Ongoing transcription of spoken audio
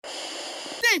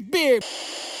big beard.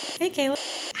 Hey, Kayla.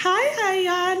 Hi,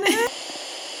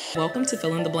 Iyanna. Welcome to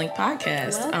Fill in the Blank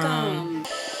podcast. Welcome.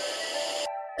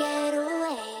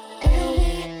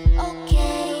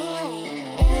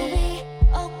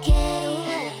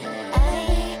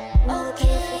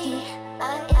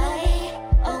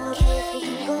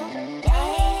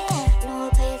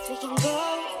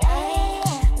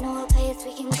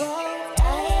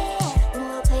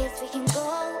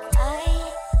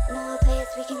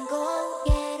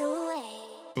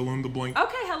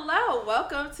 Okay, hello.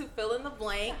 Welcome to Fill in the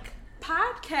Blank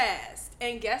podcast.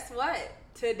 And guess what?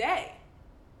 Today,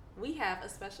 we have a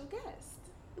special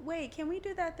guest. Wait, can we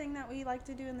do that thing that we like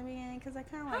to do in the beginning? Because I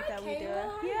kind of like Hi, that Kayla. we do it.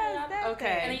 Hi, Yes, that okay.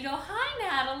 thing. And then you go, hi,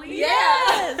 Natalie.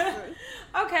 Yes.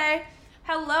 Okay.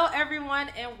 Hello, everyone,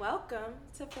 and welcome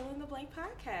to Fill in the Blank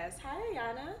podcast. Hi,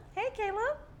 Iyanna. Hey,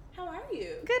 Kayla. How are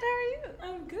you? Good, how are you?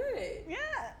 I'm good. Yeah.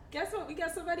 Guess what? We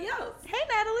got somebody else. Hey,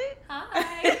 Natalie.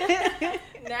 Hi.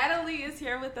 Natalie is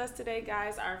here with us today,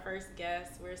 guys, our first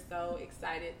guest. We're so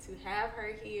excited to have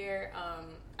her here.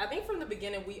 I think from the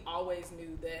beginning, we always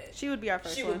knew that She would be our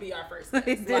first she one. would be our first guest.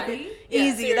 Easy.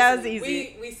 Seriously. That was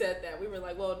easy. We said that. We were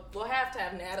like, well, we'll have to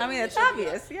have Natalie. I mean, it's She'll be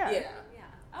obvious, our- yeah. Yeah. Yeah.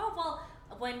 Oh, well,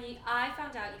 when I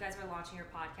found out you guys were launching your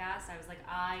podcast, I was like,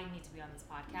 I need to be on this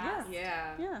podcast.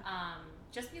 Yeah. Yeah.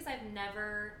 Just because I've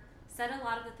never said a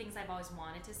lot of the things I've always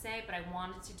wanted to say, but I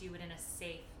wanted to do it in a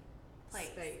safe place.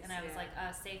 And I was like,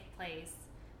 a safe place.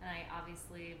 And I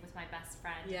obviously, with my best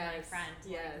friend, Yes. my friend,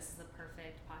 Yes. like, this is the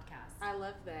perfect podcast. I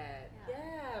love that. Yeah.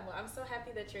 Yeah. Well, I'm so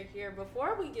happy that you're here.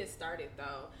 Before we get started,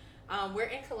 though, we're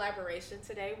in collaboration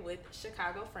today with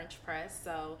Chicago French Press.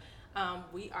 So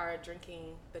we are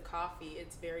drinking the coffee.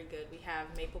 It's very good. We have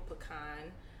maple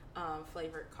pecan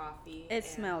flavored coffee. It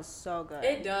smells so good.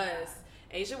 It does. Yeah.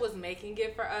 Asia was making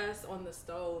it for us on the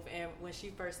stove, and when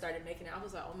she first started making it, I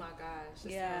was like, oh my gosh,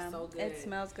 it smells so good. It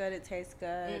smells good. It tastes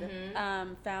good.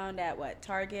 Mm-hmm. Found at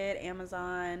Target,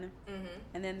 Amazon,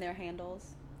 and then their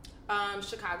handles.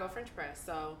 Chicago French Press.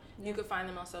 So you can find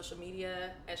them on social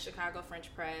media at Chicago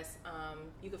French Press.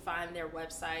 You can find their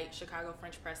website,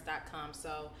 chicagofrenchpress.com.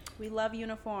 So we love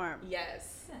uniform.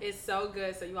 yes, it's so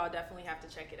good. So you all definitely have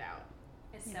to check it out.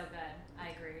 It's so good.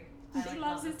 I agree. She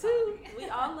loves it too. We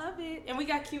all love it. And we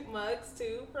got cute mugs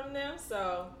too from them.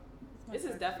 So this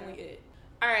is definitely it.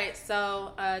 All right.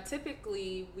 So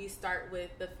typically we start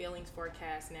with the feelings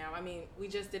forecast now. I mean, we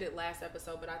just did it last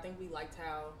episode, but I think we liked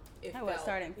how it felt. How it's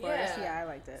starting for us. Yeah, I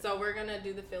liked it. So we're going to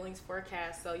do the feelings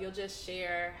forecast. So you'll just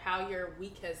share how your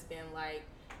week has been like.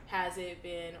 Has it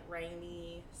been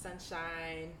rainy,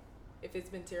 sunshine? If it's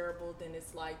been terrible, then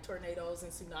it's like tornadoes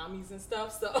and tsunamis and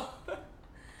stuff. So...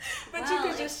 But you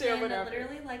can just share whatever. It's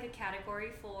literally like a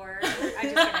category 4. I'm just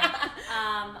kidding.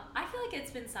 I feel like it's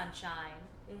been sunshine.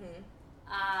 Mm-hmm.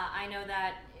 I know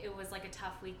that it was like a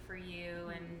tough week for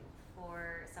you and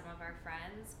for some of our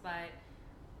friends, but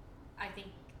I think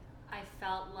I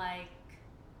felt like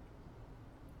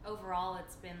overall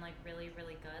it's been like really,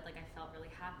 really good. Like I felt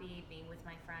really happy being with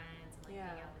my friends and like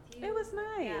hanging out with you. It was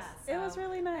nice. Yeah, so it was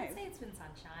really nice. I'd say it's been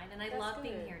sunshine, and I That's love good.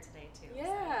 being here today too.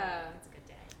 Yeah. So it's a good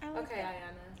day. Okay,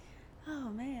 Iyanna. Oh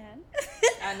man.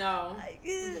 I know.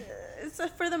 So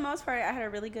for the most part, I had a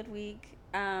really good week.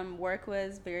 Work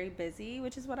was very busy,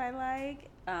 which is what I like.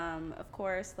 Of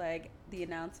course, like the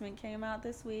announcement came out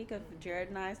this week of Jared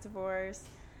and I's divorce.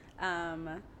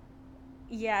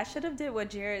 Yeah, I should have did what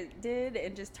Jared did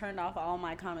and just turned off all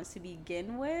my comments to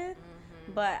begin with.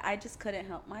 But I just couldn't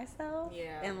help myself.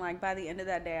 Yeah. And like by the end of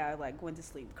that day, I like went to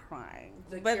sleep crying.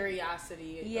 The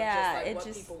curiosity of just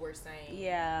what people were saying.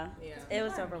 Yeah. Yeah. It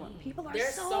was overwhelming. People are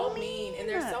they're so mean and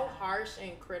they're so harsh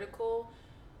and critical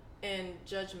and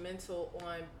judgmental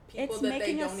on people it's that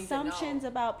making they don't assumptions even know.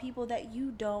 about people that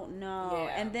you don't know.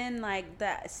 Yeah. And then like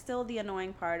that still the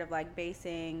annoying part of like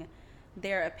basing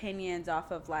their opinions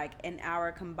off of like an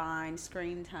hour combined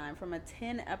screen time from a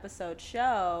 10 episode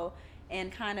show and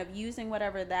kind of using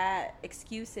whatever that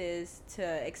excuse is to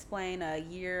explain a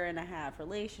 1.5-year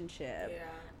relationship.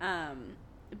 Yeah.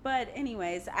 But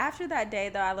anyways, after that day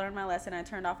though, I learned my lesson. I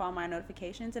turned off all my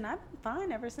notifications and I've been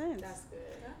fine ever since. That's good.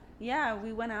 Yeah,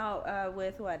 we went out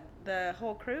with the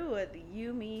whole crew, with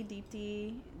you, me,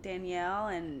 Deepti, Danielle,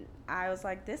 and I was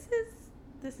like, this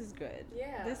is good.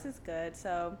 Yeah. This is good.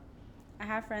 So I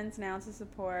have friends now to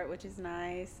support, which is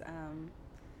nice.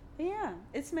 But yeah,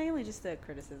 it's mainly just the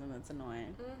criticism that's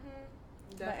annoying.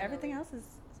 Mm-hmm. But everything else is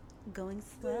going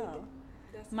swell.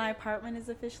 My apartment is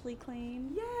officially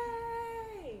clean.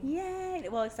 Yay! Yay!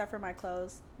 Well, except for my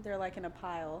clothes. They're like in a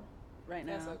pile right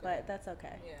now, but that's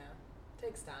okay. Yeah.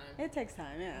 Takes time. It takes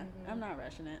time, yeah. I'm not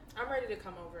rushing it. I'm ready to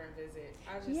come over and visit.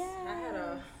 I had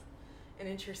an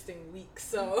interesting week.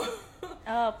 So,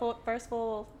 first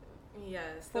full.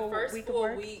 Yes, full the first week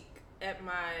full week at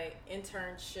my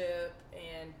internship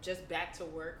and just back to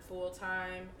work full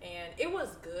time, and it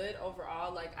was good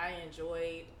overall. Like, I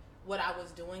enjoyed what I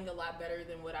was doing a lot better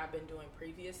than what I've been doing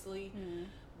previously.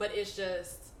 But it's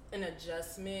just an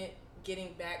adjustment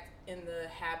getting back in the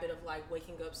habit of like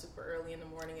waking up super early in the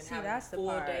morning and having a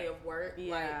full day of work.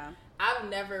 Like, I've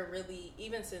never really,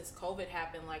 even since COVID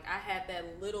happened, like I had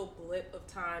that little blip of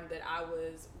time that I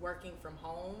was working from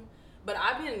home, but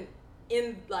I've been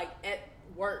in like at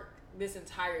work this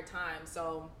entire time.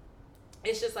 So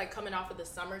it's just like coming off of the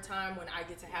summertime when I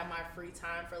get to have my free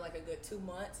time for like a good 2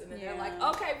 months, and then they're like,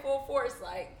 okay, full force,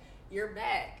 like you're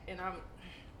back. And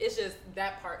it's just,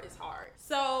 that part is hard.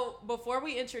 So before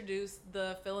we introduce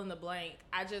the fill in the blank,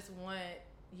 I just want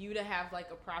you to have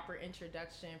like a proper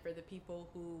introduction for the people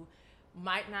who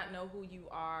might not know who you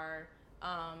are,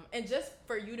 and just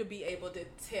for you to be able to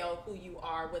tell who you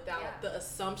are without the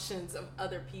assumptions of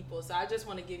other people. So I just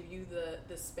want to give you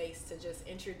the space to just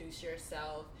introduce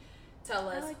yourself, tell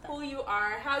us who you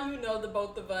are, how you know the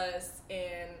both of us,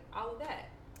 and all of that.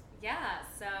 Yeah,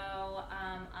 so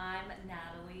I'm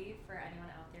Natalie, for anyone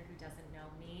out there who doesn't know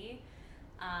me.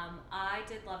 I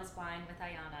did Love is Blind with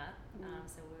Iyanna,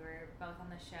 so we were both on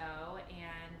the show,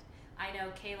 and I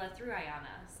know Kayla through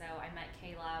Iyanna. So I met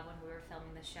Kayla when we were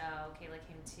filming the show. Kayla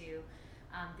came to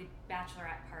the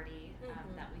bachelorette party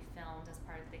that we filmed as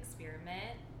part of the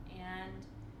experiment, and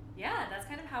yeah, that's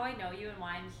kind of how I know you and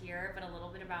why I'm here, but a little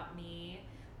bit about me.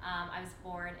 I was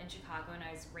born in Chicago, and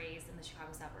I was raised in the Chicago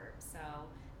suburbs, so...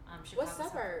 Chicago what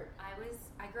suburb?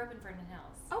 I grew up in Vernon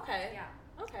Hills. Okay. Yeah.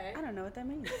 Okay. I don't know what that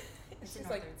means. It's a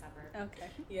northern suburb. Okay.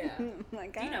 Yeah. Do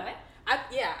you know it?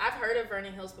 I've heard of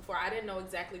Vernon Hills before. I didn't know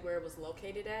exactly where it was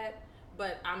located at,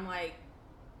 but I'm like,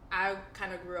 I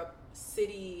kind of grew up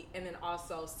city and then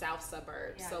also south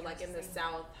suburbs. So like in the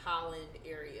South Holland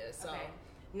area. So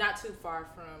not too far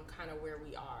from kind of where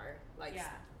we are. Like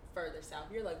further south.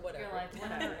 You're like, whatever. You're like,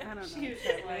 whatever. I don't know.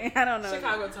 Like, I don't know.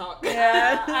 Chicago talk.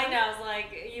 Yeah. I know. It's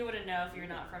like, you wouldn't know if you're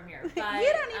not from here. But,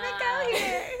 you don't even go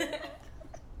here.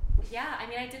 Yeah, I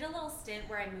mean, I did a little stint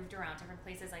where I moved around different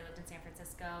places. I lived in San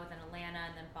Francisco, then Atlanta,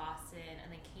 and then Boston,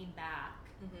 and then came back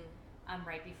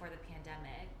right before the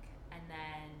pandemic. And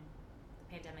then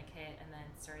the pandemic hit, and then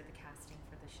started the casting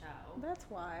for the show. That's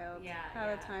wild. Yeah.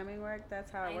 How the timing worked.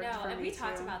 That's how it worked for me. I know, and we too.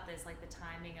 talked about this, like the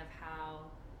timing of how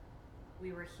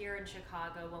we were here in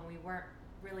Chicago when we weren't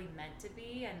really meant to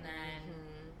be, and then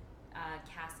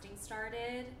casting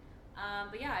started.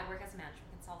 But yeah, I work as a management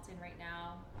consultant right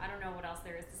now. I don't know what else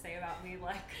there is to say about me.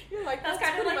 Like, you're like, that's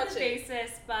kind of like the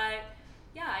basis. But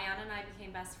yeah, Iyanna and I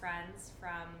became best friends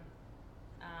from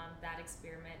that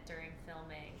experiment during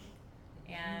filming,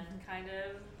 and kind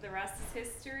of the rest is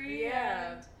history.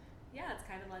 Yeah. And yeah, it's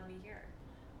kind of led me here.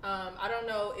 I don't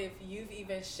know if you've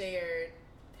even shared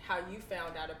how you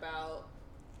found out about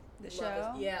the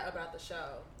show. About the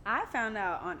show. I found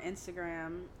out on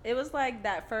Instagram. It was like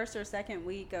that first or second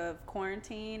week of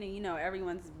quarantine, and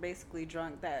everyone's basically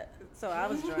drunk. So I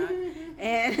was drunk,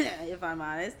 and if I'm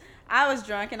honest, I was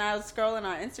drunk, and I was scrolling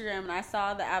on Instagram, and I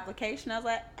saw the application. I was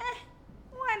like,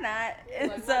 why not? And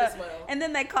like, so, might as well. And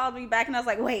then they called me back, and I was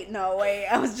like, wait,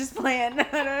 I was just playing.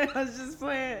 I was just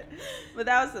playing. But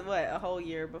that was a whole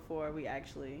year before we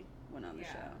actually went on the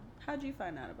show. How'd you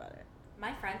find out about it?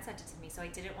 My friend sent it to me, so I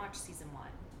didn't watch season 1.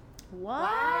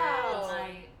 Wow.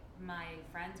 My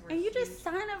friends were And you huge. just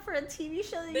signed up for a TV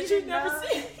show that you didn't never know?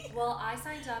 see. Well, I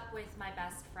signed up with my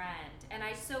best friend, and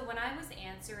so when I was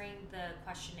answering the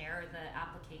questionnaire or the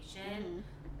application,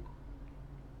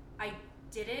 I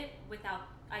did it without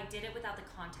the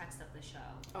context of the show.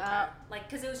 Okay. Like,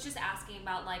 because it was just asking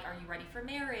about, like, are you ready for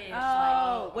marriage?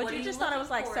 Oh, like, what you just thought it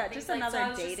was like just another so I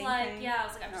was dating just like, thing? Yeah, I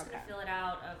was like, I'm just gonna fill it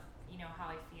out of how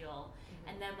I feel,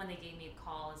 and then when they gave me a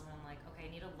call is when I'm like, okay,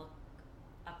 I need to look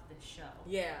up this show.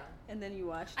 Yeah. And then you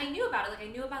watched it? I knew about it. Like, I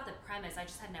knew about the premise. I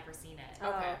just had never seen it.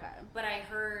 Okay. But I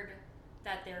heard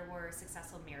that there were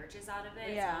successful marriages out of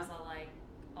it. Yeah. So I was all like,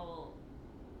 oh,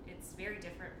 it's very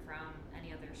different from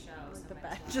any other show. Like so The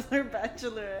Bachelor,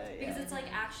 Bachelorette. because it's like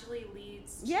actually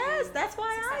leads to Yes, that's why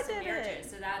I successful did marriages. it.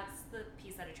 So that's the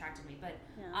piece that attracted me. But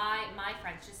Yeah. my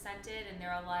friends just sent it, and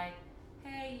they're all like,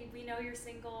 hey, we know you're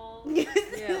single. Yeah,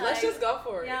 Like, let's just go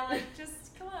for it. Yeah, like,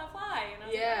 just come on, apply. And I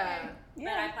was Yeah. like, okay. Yeah.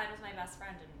 But I applied with my best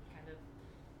friend, and kind of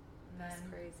That's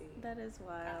then crazy. That is got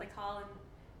wild. the call,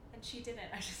 and she didn't.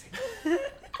 I just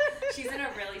she's in a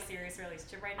really serious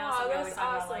relationship right now, Oh, so we always that's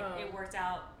talk about, like, awesome. it worked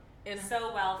out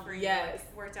so well for you. Yes.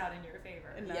 Like, worked out in your favor.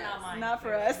 No, Not mine. not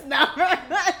for us. Not for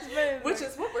us. Which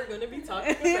is what we're going to be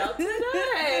talking about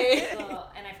today.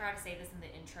 Well, and I forgot to say this in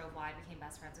the intro of why I became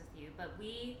best friends with you, but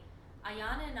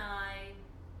Iyanna and I,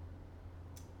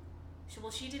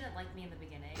 she didn't like me in the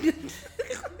beginning.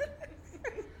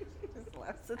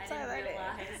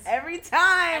 Every time.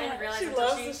 I didn't realize she until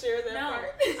loves to share that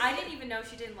part. I didn't even know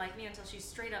she didn't like me until she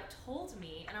straight up told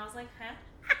me, and I was like, huh?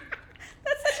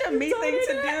 That's such a me thing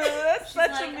to do. That's She's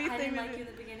such like, a me I thing didn't to like do. you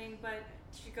in the beginning, but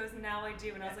she goes, now I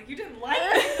do, and I was like, you didn't like me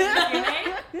in the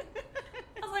beginning?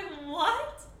 I was like,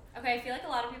 what? Okay, I feel like a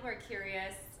lot of people are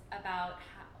curious about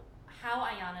how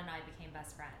Iyanna and I became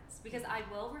best friends, because I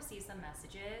will receive some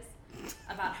messages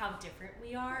about how different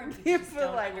we are, and people just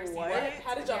don't like, understand. what?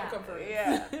 How did y'all become friends?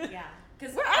 Yeah. Yeah.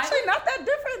 Because We're actually not that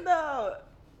different, though.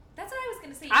 That's what I was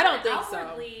going to say. I don't think so.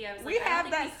 Outwardly, I was We like, I have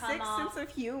don't that think we sick come off- sense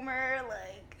of humor,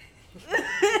 like...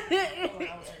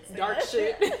 Dark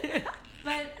shit.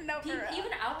 But No, for real.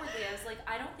 even outwardly, I was like,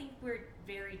 I don't think we're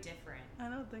very different. I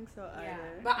don't think so either. Yeah.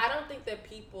 But I don't think that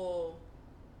people...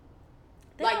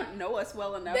 They like, don't know us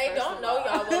well enough. They first don't of know all.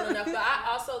 y'all well enough, but I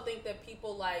also think that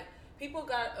people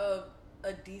got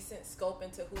a decent scope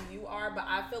into who you are, but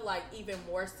I feel like even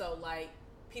more so, like,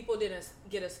 people didn't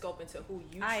get a scope into who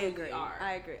you truly are.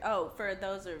 I agree. Oh, for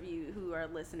those of you who are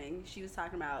listening, she was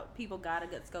talking about people got a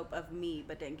good scope of me,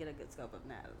 but didn't get a good scope of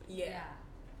Natalie. Yeah,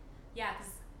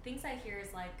 because things I hear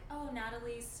is like, oh,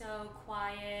 Natalie's so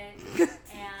quiet,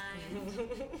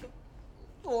 and...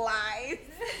 Lies.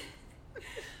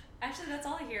 Actually, that's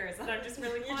all I hear is that I'm just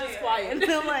really quiet. You're just quiet. And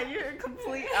I'm like, you're a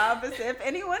complete opposite. If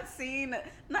anyone's seen,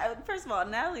 first of all,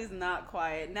 Natalie's not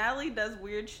quiet. Natalie does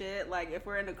weird shit. Like, if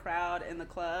we're in a crowd in the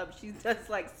club, she does,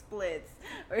 like, splits.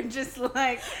 Or just,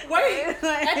 like... Wait,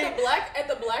 like, at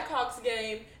the Blackhawks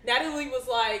game, Natalie was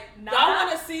like, Nah.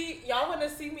 y'all wanna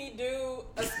see me do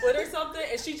a split or something?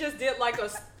 And she just did, like, a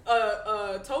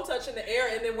toe touch in the air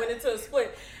and then went into a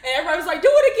split. And everybody was like, do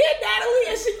it again, Natalie!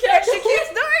 And she keeps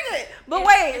doing it. But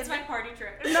wait. It's my party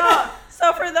trick. No.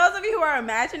 So for those of you who are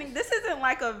imagining, this isn't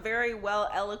like a very well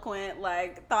eloquent,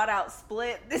 like thought out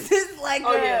split. This is like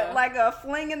like a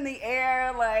fling in the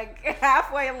air, like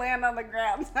halfway land on the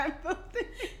ground type of thing.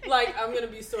 Like, I'm gonna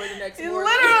be sore the next morning.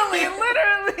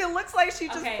 Literally, it looks like she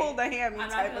just pulled a hammy I'm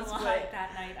type not of gonna lie, split.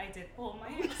 that night I did pull my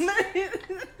hamstring.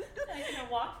 I couldn't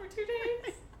walk for 2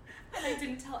 days. And I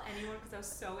didn't tell anyone because I was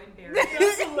so embarrassed.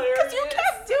 That's hilarious. Because you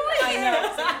kept doing it. I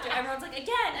know. So everyone's like,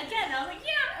 again. And I was like,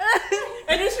 yeah.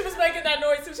 And then she was making that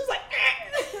noise too. She was like,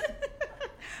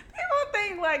 People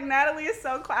think like Natalie is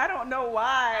so quiet. I don't know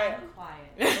why. I'm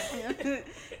quiet.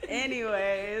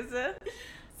 Anyways.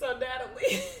 So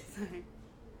Natalie.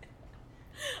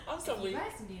 I'm so If weak. you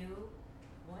guys knew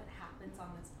what happens on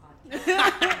this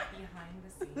podcast behind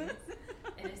the scenes,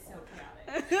 it is so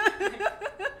chaotic.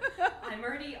 I'm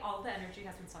already, all the energy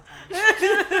has been sucked out of me.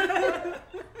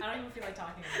 I don't even feel like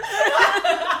talking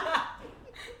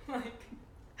anymore. Like,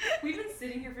 we've been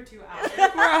sitting here for 2 hours. We're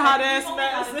a hot ass We've only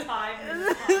mess. gotten 5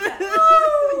 minutes podcast.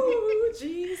 Oh,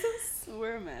 Jesus.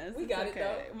 We're a mess. We It's got it,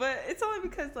 though. But it's only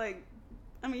because, like,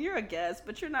 I mean, you're a guest,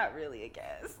 but you're not really a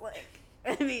guest. Like,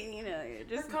 I mean, you know, you're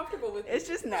just... We're comfortable with It's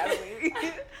it. just Natalie.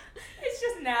 It's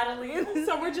just Natalie.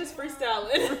 So we're just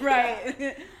freestyling.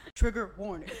 Right. Trigger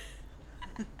warning.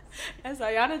 As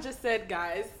Iyanna just said,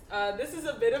 guys, this is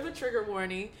a bit of a trigger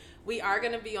warning. We are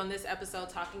going to be on this episode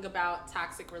talking about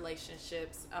toxic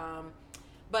relationships.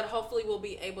 But hopefully we'll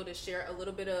be able to share a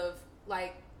little bit of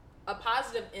like a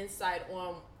positive insight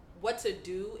on what to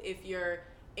do if you're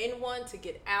in one to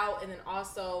get out, and then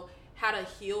also how to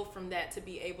heal from that to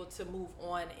be able to move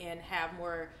on and have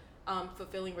more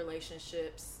fulfilling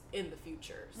relationships in the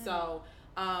future. Mm-hmm. So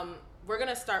we're going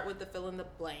to start with the fill in the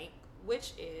blank,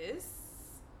 which is...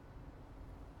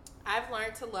 I've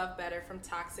learned to love better from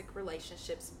toxic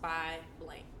relationships by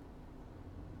blank.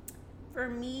 For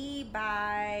me,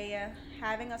 by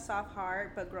having a soft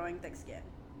heart but growing thick skin.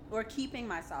 Or keeping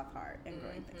my soft heart and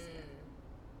growing thick skin.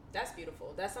 That's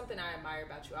beautiful. That's something I admire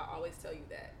about you. I always tell you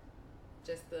that.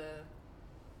 Just the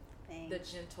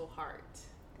gentle heart.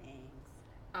 Thanks.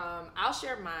 I'll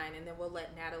share mine and then we'll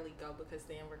let Natalie go because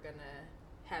then we're going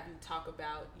to have you talk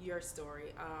about your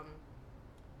story.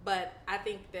 But I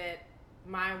think that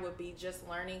mine would be just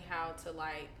learning how to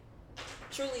like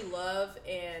truly love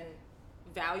and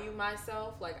value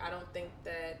myself. Like, I don't think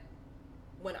that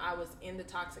when I was in the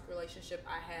toxic relationship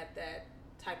I had that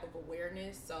type of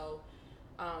awareness. So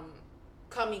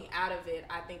coming out of it,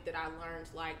 I think that I learned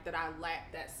like that I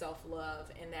lacked that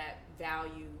self-love and that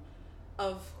value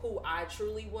of who I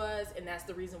truly was, and that's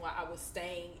the reason why I was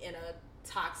staying in a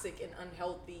toxic and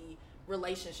unhealthy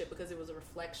relationship, because it was a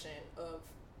reflection of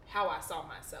how I saw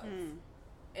myself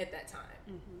at that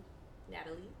time.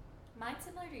 Natalie? Mine's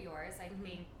similar to yours. I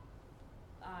think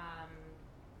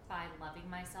by loving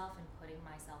myself and putting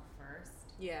myself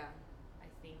first. Yeah. I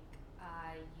think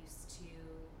I used to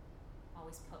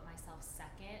always put myself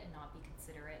second and not be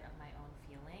considerate of my own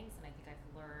feelings. And I think I've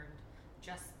learned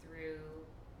just through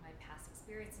my past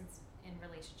experiences in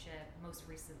relationship, most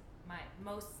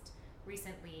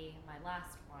recently my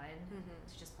last one,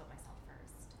 to just put myself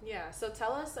first. Yeah. So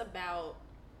tell us about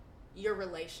your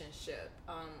relationship.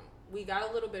 We got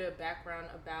a little bit of background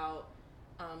about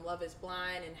Love is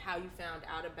Blind and how you found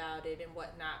out about it and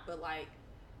whatnot, but like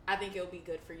I think it'll be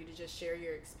good for you to just share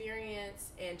your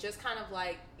experience and just kind of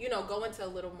like, you know, go into a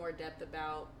little more depth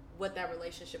about what that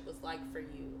relationship was like for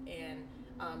you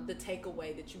and the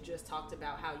takeaway that you just talked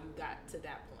about, how you got to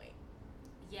that point.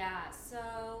 Yeah,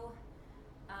 so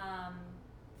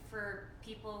for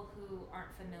people who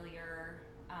aren't familiar,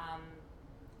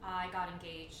 I got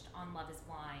engaged on Love is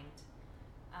Blind,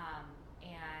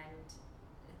 and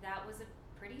that was a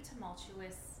pretty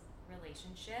tumultuous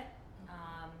relationship.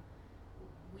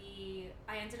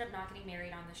 I ended up not getting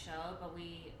married on the show, but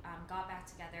we got back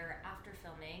together after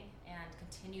filming and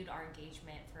continued our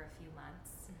engagement for a few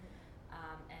months.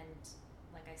 And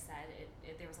like I said,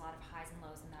 there was a lot of highs and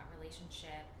lows in that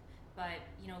relationship. But,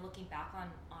 you know, looking back on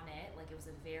it, like it was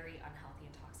a very unhealthy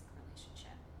and toxic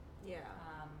relationship. Yeah.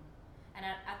 And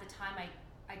at the time,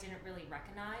 I didn't really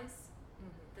recognize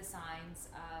the signs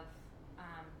of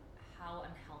how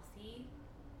unhealthy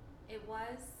it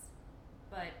was.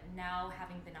 But now,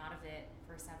 having been out of it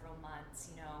for several months,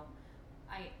 you know,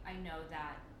 I know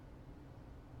that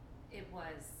it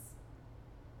was,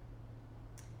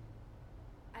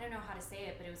 I don't know how to say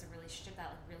it, but it was a relationship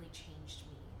that like really changed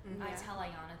me. I tell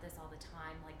Iyanna this all the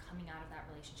time, like coming out of that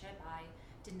relationship, I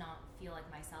did not feel like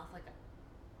myself. Like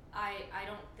I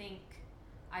don't think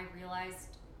I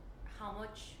realized how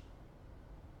much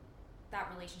that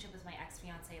relationship with my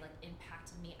ex-fiance like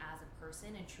impacted me as a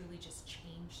person and truly just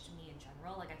changed me in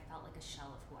general. Like I felt like a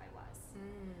shell of who I was.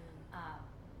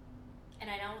 And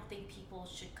I don't think people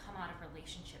should come out of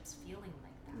relationships feeling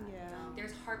like that. Yeah.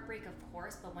 There's heartbreak, of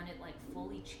course, but when it like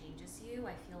fully changes you,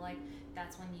 I feel like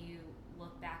that's when you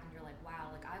look back and you're like,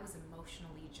 wow, like I was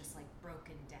emotionally just like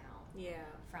broken down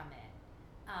from it.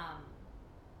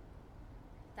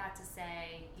 That to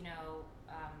say, you know,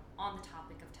 on the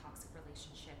topic of toxic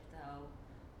relationship though,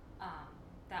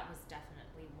 that was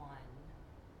definitely one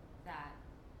that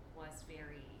was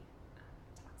very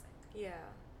toxic. Yeah.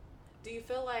 Do you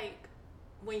feel like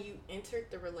when you entered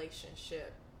the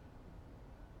relationship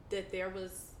that there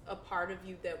was a part of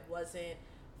you that wasn't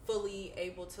fully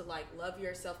able to like love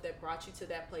yourself, that brought you to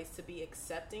that place to be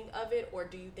accepting of it? Or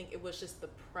do you think it was just the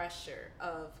pressure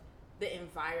of the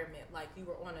environment? Like you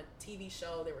were on a TV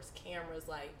show, there was cameras,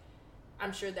 like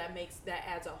I'm sure that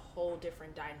adds a whole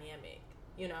different dynamic,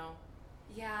 you know?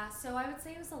 Yeah, so I would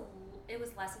say it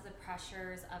was less of the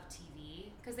pressures of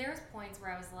TV, because there was points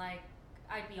where I was like,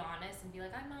 I'd be honest and be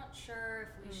like, I'm not sure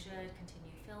if we should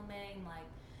continue filming. Like,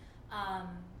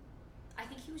 I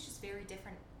think he was just very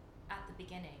different at the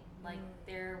beginning. Like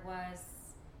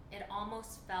it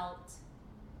almost felt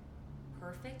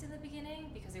perfect in the beginning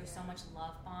because there was so much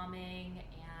love bombing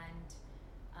and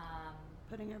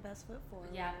putting your best foot forward.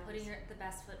 Yeah, putting the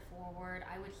best foot forward.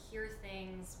 I would hear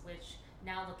things which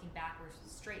now looking back were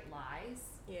straight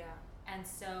lies. Yeah. And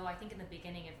so I think in the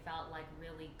beginning it felt like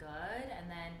really good, and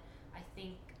then I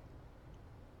think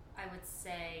I would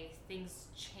say things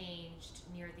changed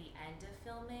near the end of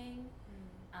filming.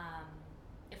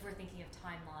 If we're thinking of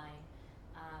timeline,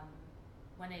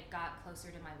 when it got closer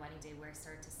to my wedding day, where I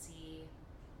started to see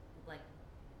like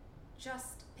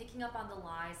just picking up on the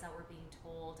lies that were being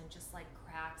told and just like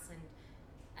cracks,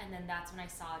 and then that's when I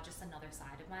saw just another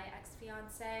side of my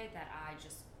ex-fiance that I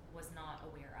just was not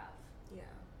aware of. Yeah.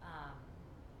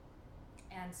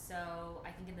 And so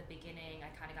I think in the beginning I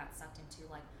kind of got sucked into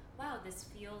like, wow, this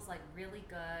feels like really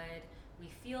good. We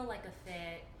feel like a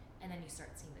fit, and then you start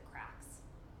seeing the cracks.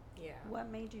 Yeah. What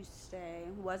made you stay?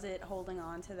 Was it holding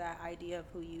on to that idea of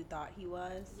who you thought he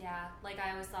was? Yeah, like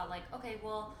I always thought like, okay,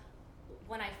 well,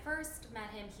 when I first met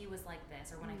him, he was like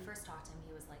this, or when I first talked to him,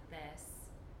 he was like this,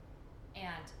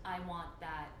 and I want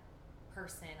that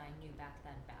person I knew back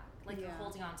then back. Like you're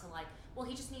holding on to like, well,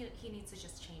 he needs to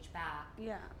just change back.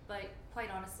 Yeah. But quite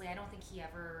honestly, I don't think he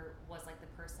ever was like the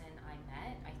person I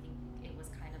met. I think it was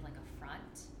kind of like a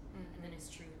front, and then his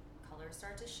true colors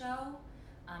start to show.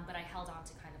 But I held on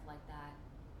to kind of like that.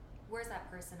 Where's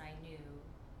that person I knew?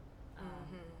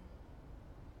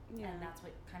 And that's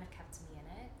what kind of kept me in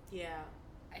it. Yeah.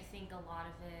 I think a lot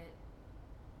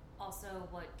also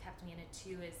what kept me in it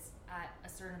too is at a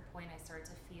certain point I started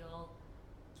to feel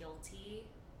guilty,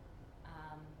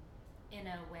 in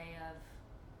a way of,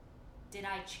 did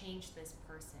I change this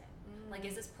person? Like,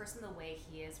 is this person the way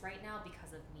he is right now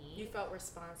because of me? You felt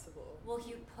responsible. Well,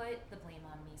 he put the blame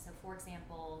on me. So, for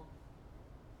example,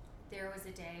 there was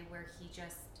a day where he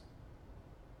just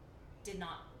did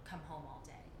not come home all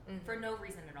day for no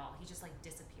reason at all. He just like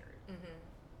disappeared.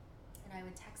 And I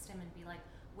would text him and be like,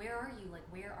 where are you? Like,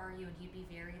 where are you? And he'd be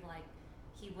very like,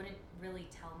 he wouldn't really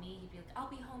tell me. He'd be like, I'll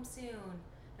be home soon.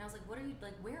 And I was like, what are you,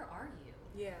 like, where are you?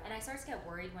 Yeah. And I started to get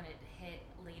worried when it hit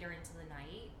later into the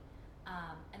night.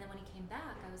 And then when he came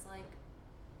back, I was like,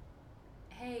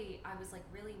 hey, I was like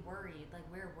really worried. Like,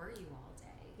 where were you all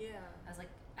day? Yeah. I was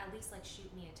like, at least like shoot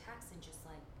me a text and just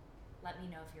like let me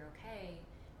know if you're okay.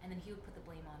 And then he would put the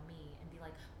blame on me and be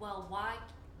like, well, why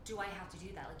do I have to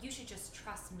do that? Like, you should just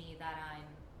trust me that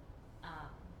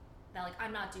that like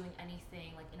I'm not doing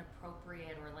anything like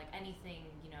inappropriate or like anything,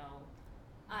 you know.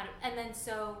 And then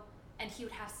and he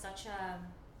would have such a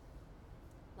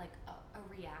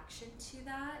reaction to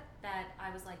that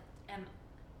I was like,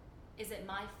 is it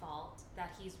my fault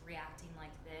that he's reacting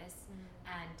like this?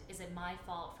 And is it my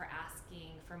fault for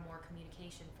asking for more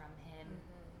communication from him?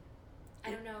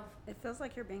 I don't know if... It feels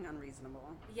like you're being unreasonable.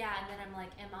 Yeah, and then I'm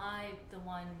like, am I the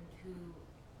one who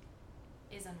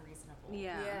is unreasonable?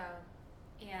 Yeah.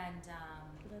 And...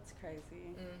 that's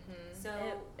crazy. So,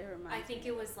 it reminds I think me.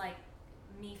 it was like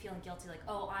me feeling guilty, like,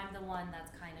 oh, I'm the one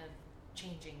that's kind of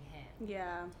changing him.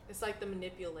 Yeah. It's like the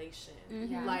manipulation.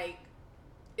 Yeah. Like,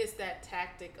 it's that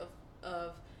tactic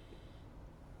of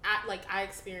I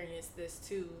experienced this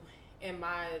too in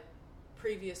my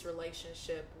previous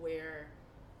relationship where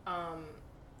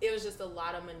it was just a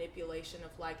lot of manipulation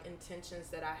of like intentions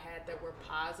that I had that were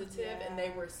positive and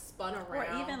they were spun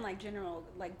around. Or even like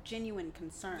genuine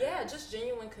concern. Yeah, just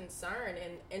genuine concern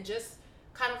and just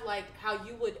kind of like how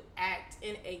you would act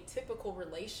in a typical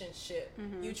relationship.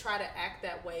 You try to act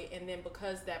that way, and then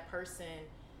because that person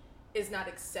is not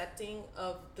accepting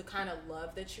of the kind of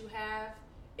love that you have,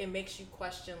 it makes you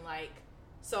question like,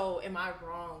 so am I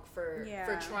wrong for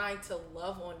trying to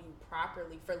love on you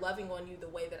properly, for loving on you the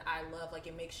way that I love? Like,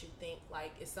 it makes you think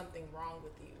like, is something wrong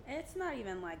with you? It's not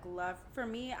even like love. For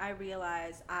me, I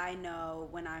realize I know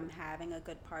when I'm having a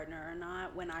good partner or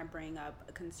not when I bring up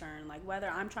a concern, like whether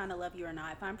I'm trying to love you or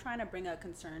not. If I'm trying to bring a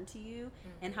concern to you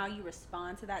and how you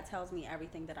respond to that tells me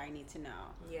everything that I need to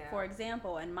know. Yeah. For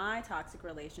example, in my toxic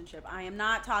relationship, I am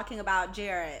not talking about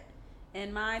Jarrett.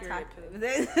 In my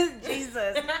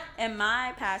Jesus, in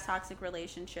my past toxic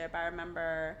relationship, I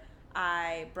remember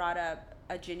I brought up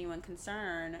a genuine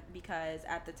concern because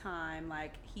at the time,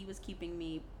 like, he was keeping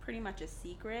me pretty much a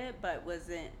secret, but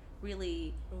wasn't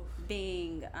really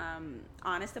being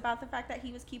honest about the fact that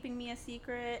he was keeping me a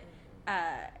secret.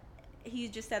 He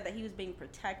just said that he was being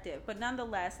protective, but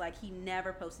nonetheless, like, he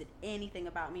never posted anything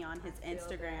about me on his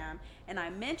Instagram. And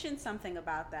I mentioned something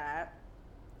about that.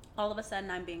 All of a sudden,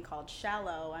 I'm being called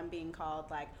shallow. I'm being called,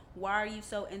 like, why are you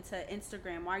so into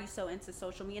Instagram? Why are you so into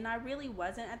social media? And I really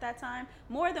wasn't at that time,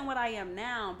 more than what I am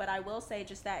now. But I will say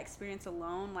just that experience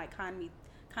alone, like, kind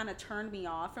of turned me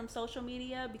off from social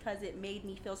media because it made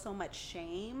me feel so much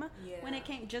shame when it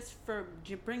came just for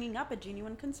bringing up a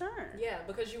genuine concern. Yeah,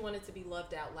 because you wanted to be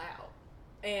loved out loud.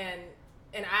 And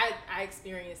I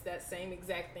experienced that same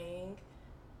exact thing.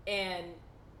 And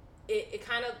it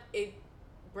kind of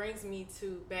brings me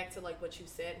back to like what you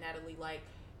said, Natalie. Like,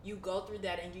 you go through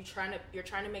that and you're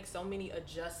trying to make so many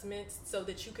adjustments so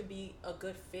that you could be a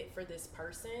good fit for this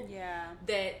person. Yeah.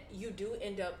 That you do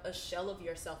end up a shell of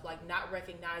yourself, like not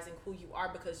recognizing who you are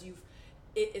because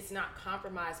it's not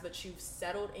compromised, but you've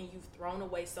settled and you've thrown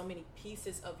away so many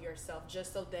pieces of yourself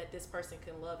just so that this person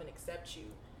can love and accept you.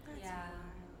 That's wild.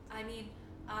 I mean,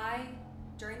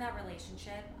 during that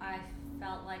relationship, I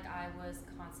felt like I was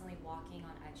constantly walking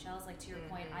on eggshells. Like, to your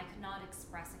point, I could not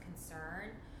express a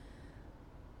concern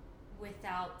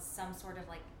without some sort of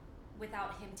like,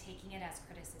 without him taking it as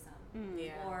criticism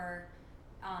or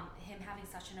him having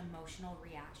such an emotional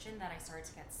reaction that I started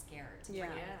to get scared to bring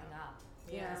anything up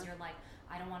because you're like,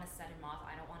 I don't want to set him off,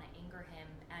 I don't want to anger him,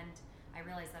 and I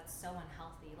realized that's so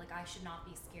unhealthy. Like, I should not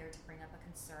be scared to bring up a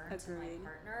concern to my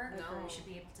partner. No. We should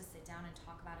be able to sit down and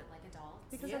talk about it like adults.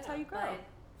 Because that's how you grow. But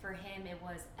for him,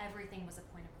 everything was a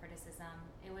point of criticism.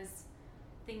 It was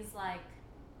things like,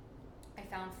 I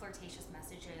found flirtatious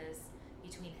messages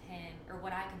between him, or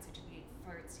what I consider to be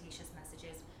flirtatious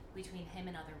messages between him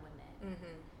and other women.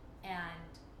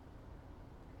 And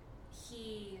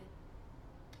he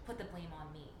put the blame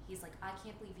on me. He's like, I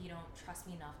can't believe you don't trust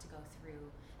me enough to go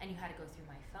through, and you had to go through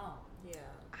my phone. Yeah.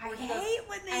 I hate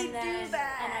when they do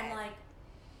that. And I'm like,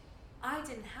 I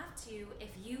didn't have to if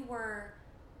you were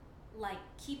like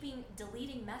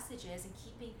deleting messages and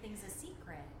keeping things a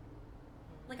secret.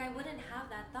 Like, I wouldn't have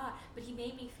that thought, but he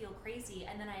made me feel crazy.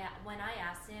 And then when I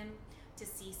asked him to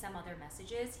see some other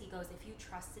messages, he goes, if you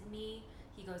trusted me,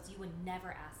 he goes, you would never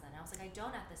ask that. And I was like, I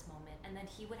don't at this moment. And then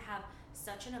he would have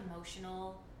such an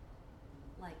emotional,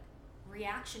 like,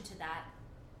 reaction to that,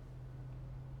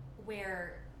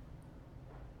 where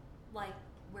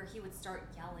he would start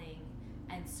yelling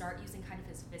and start using kind of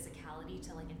his physicality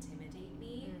to, like, intimidate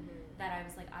me. That I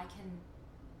was like, I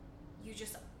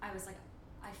was like,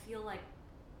 I feel like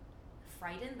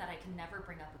frightened that I can never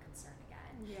bring up a concern again.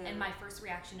 Yeah. And my first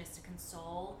reaction is to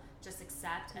console, just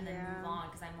accept, and then move on,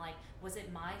 because I'm like, was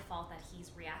it my fault that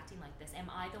he's reacting like this?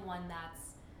 Am I the one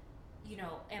that's,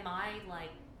 am I like,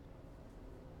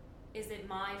 is it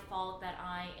my fault that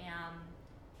I am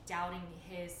doubting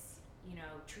his,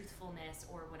 truthfulness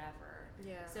or whatever?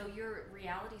 Yeah. So your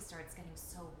reality starts getting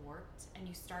so warped, and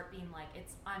you start being like,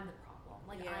 I'm the problem,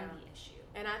 like, I'm the issue.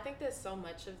 And I think that so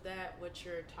much of that, what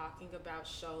you're talking about,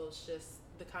 shows just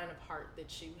the kind of heart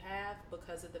that you have,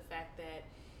 because of the fact that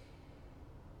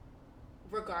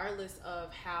regardless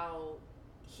of how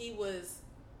he was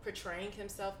portraying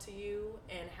himself to you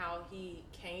and how he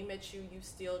came at you, you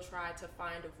still tried to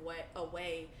find a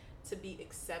way to be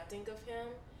accepting of him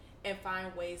and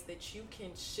find ways that you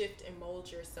can shift and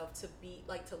mold yourself to be,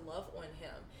 like, to love on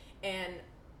him. And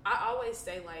I always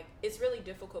say, like, it's really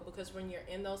difficult, because when you're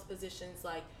in those positions,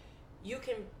 like, you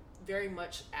can very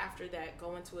much after that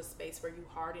go into a space where you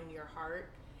harden your heart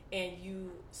and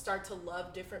you start to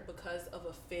love different because of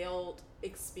a failed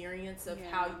experience of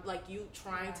how, like, you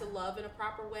trying to love in a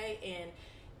proper way and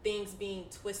things being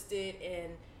twisted,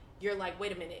 and you're like,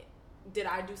 wait a minute, did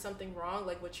I do something wrong?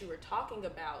 Like what you were talking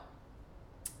about.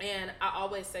 And I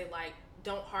always say, like,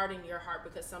 don't harden your heart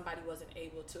because somebody wasn't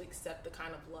able to accept the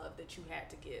kind of love that you had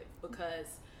to give, because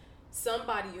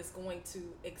somebody is going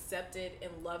to accept it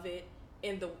and love it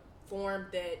in the form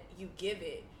that you give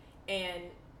it. And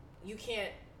you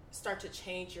can't start to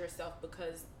change yourself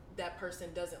because that person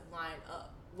doesn't line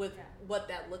up with what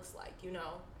that looks like,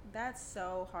 That's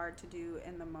so hard to do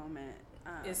in the moment.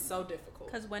 It's so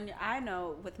difficult. Because when I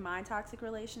know with my toxic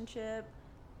relationship,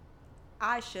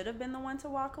 I should have been the one to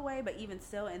walk away, but even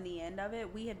still, in the end of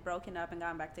it, we had broken up and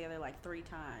gotten back together like 3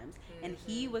 times. And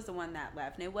he was the one that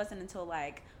left. And it wasn't until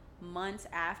like months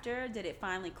after did it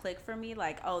finally click for me,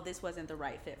 like, oh, this wasn't the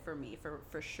right fit for me,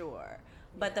 for sure.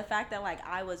 But the fact that, like,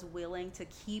 I was willing to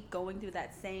keep going through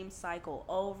that same cycle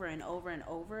over and over and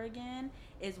over again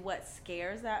is what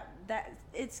scares that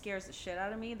it scares the shit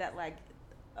out of me, that, like,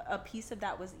 a piece of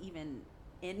that was even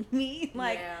in me,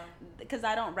 like, because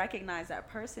I don't recognize that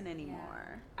person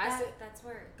anymore. That's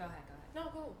where, go ahead. No,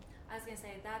 go. I was going to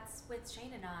say, that's with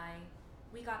Shane and I,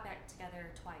 we got back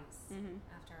together twice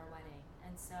after our wedding.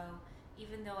 And so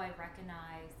even though I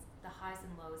recognize the highs and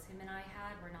lows him and I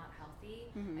had were not healthy,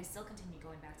 I still continued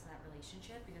going back to that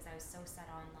relationship because I was so set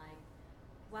on, like,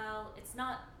 well,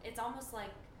 it's almost like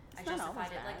I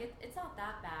justified it. Like, it's not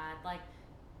that bad. Like,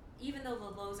 even though the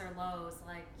lows are lows,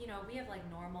 like, we have, like,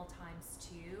 normal times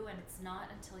too, and it's not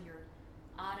until you're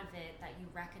out of it that you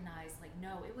recognize, like,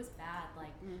 no, it was bad.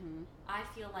 Like, I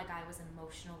feel like I was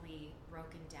emotionally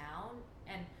broken down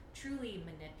and truly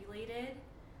manipulated,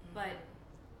 but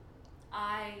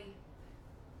I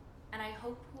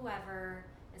hope whoever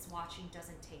is watching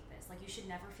doesn't take this. Like, you should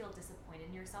never feel disappointed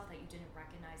in yourself that you didn't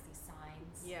recognize these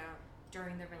signs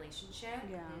during the relationship.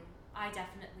 I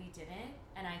definitely didn't,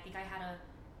 and I think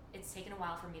it's taken a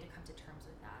while for me to come to terms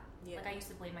with that. Like, I used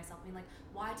to blame myself, being like,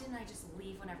 why didn't I just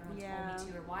leave when everyone told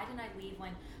me to, or why didn't I leave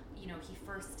when, he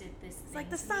first did this thing? It's like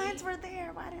the signs were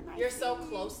there. Why didn't I? You're so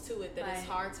close to it that it's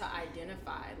hard to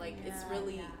identify. Like, it's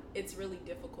really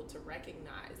difficult to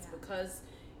recognize because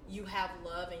you have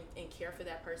love and care for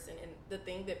that person. And the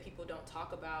thing that people don't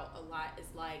talk about a lot is,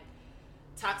 like,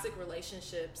 toxic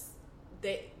relationships,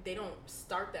 they don't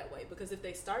start that way, because if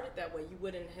they started that way, you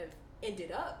wouldn't have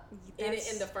ended up in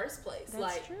it in the first place. That's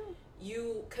like, true.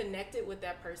 You connected with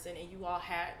that person and you all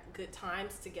had good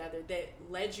times together that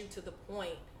led you to the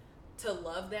point to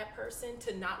love that person,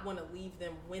 to not want to leave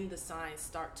them when the signs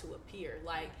start to appear.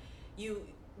 Like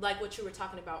what you were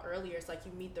talking about earlier, it's like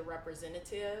you meet the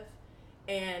representative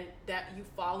and that you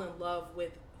fall in love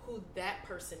with who that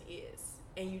person is,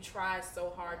 and you try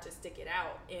so hard to stick it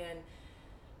out. And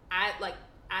I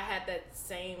had that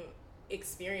same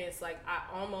experience. Like, I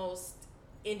almost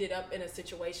ended up in a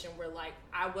situation where, like,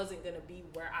 I wasn't going to be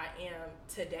where I am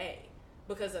today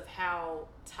because of how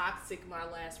toxic my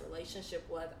last relationship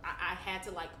was. I had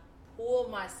to like pull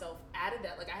myself out of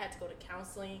that. Like I had to go to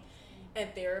counseling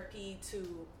and therapy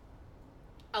to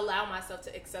allow myself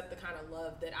to accept the kind of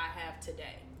love that I have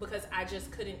today, because I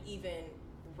just couldn't even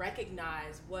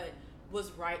recognize what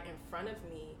was right in front of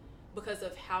me because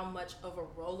of how much of a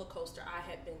roller coaster I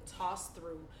had been tossed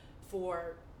through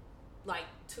for like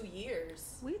 2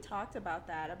 years. We talked about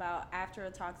that, about after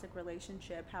a toxic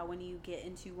relationship, how when you get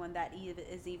into one that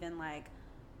is even like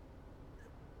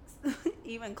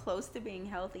even close to being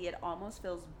healthy, it almost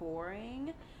feels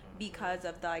boring because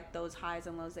of like those highs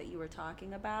and lows that you were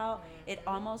talking about. It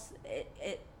almost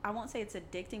it I won't say it's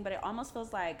addicting, but it almost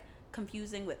feels like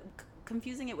confusing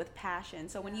it with passion.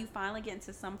 So when you finally get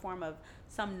into some form of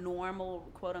some normal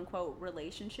quote unquote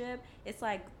relationship, it's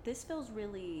like, this feels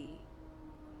really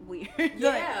weird.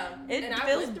 Yeah. It and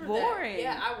feels boring. That.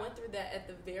 Yeah, I went through that at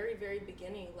the very, very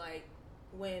beginning. Like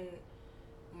when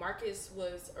Marcus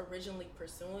was originally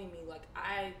pursuing me, like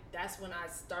that's when I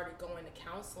started going to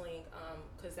counseling,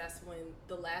 because that's when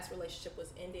the last relationship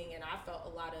was ending, and I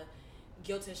felt a lot of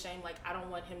guilt and shame. Like I don't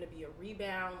want him to be a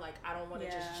rebound. Like I don't want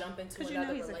to just jump into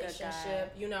another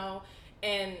relationship, you know.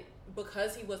 And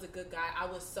because he was a good guy, I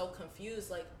was so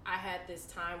confused. Like I had this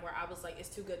time where I was like, it's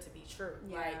too good to be true.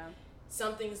 Yeah. Like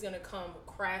something's gonna come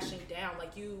crashing down.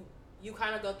 Like you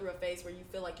kind of go through a phase where you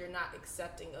feel like you're not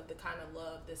accepting of the kind of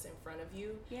love that's in front of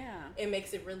you. Yeah. It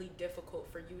makes it really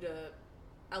difficult for you to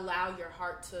allow your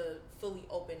heart to fully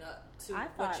open up to what you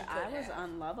could have. I was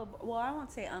unlovable. Well, I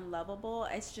won't say unlovable.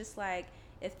 It's just like,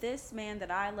 if this man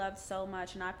that I loved so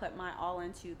much and I put my all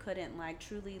into couldn't like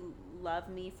truly love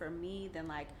me for me, then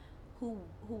like who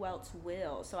else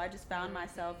will? So I just found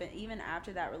myself, and even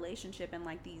after that relationship, in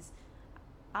like these,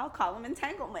 I'll call them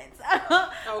entanglements.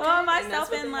 Found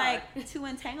myself in like 2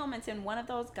 entanglements, and one of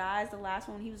those guys, the last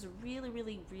one, he was a really,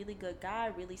 really, really good guy,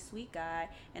 really sweet guy,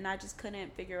 and I just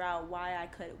couldn't figure out why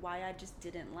I just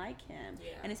didn't like him.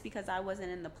 Yeah. And it's because I wasn't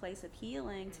in the place of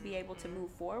healing to be able to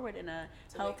move forward in a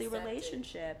healthy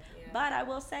relationship. Yeah. But I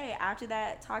will say, after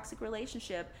that toxic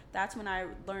relationship, that's when I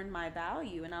learned my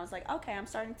value, and I was like, okay, I'm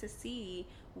starting to see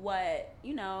what,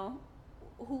 you know,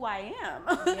 who I am.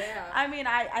 Yeah. I mean,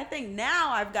 I think now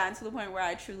I've gotten to the point where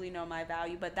I truly know my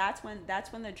value, but that's when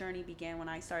the journey began, when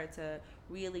I started to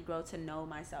really grow to know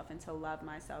myself and to love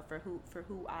myself for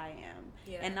who I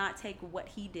am, and not take what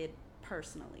he did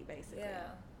personally, basically. Yeah.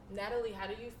 Natalie, how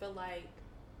do you feel like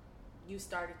you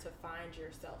started to find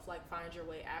yourself, like find your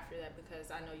way after that? Because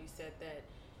I know you said that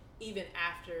even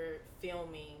after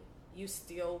filming, you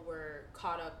still were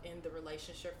caught up in the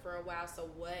relationship for a while. So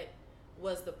what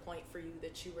was the point for you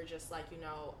that you were just like, you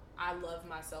know, I love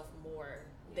myself more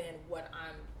than what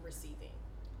I'm receiving?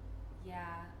 Yeah,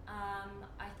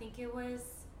 I think it was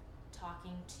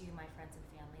talking to my friends and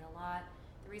family a lot.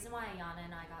 The reason why Iyanna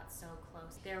and I got so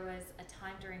close, there was a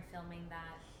time during filming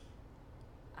that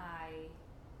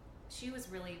she was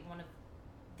really one of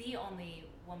the only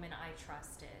woman I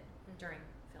trusted during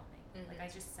filming. Like I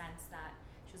just sensed that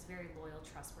she was a very loyal,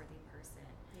 trustworthy person.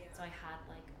 Yeah. So I had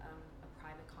like a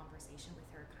private conversation with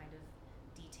her, kind of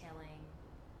detailing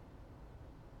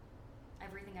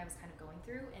everything I was kind of going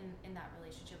through in that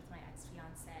relationship with my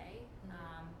ex-fiance.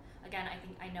 Again,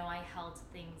 I know I held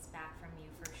things back from you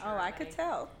for sure. Oh, I could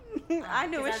tell. I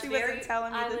knew it. She wasn't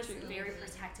telling me the truth. I was very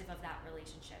protective of that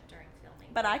relationship during filming.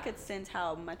 But I could sense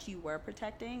how much you were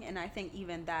protecting, and I think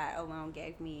even that alone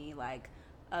gave me like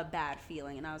a bad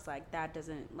feeling, and I was like, that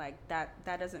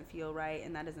doesn't feel right,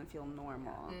 and that doesn't feel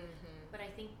normal. But I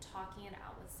think talking it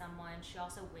out with someone, she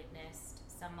also witnessed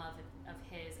some of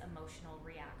his emotional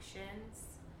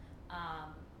reactions,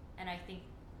 and I think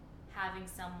having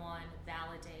someone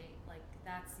validate, like,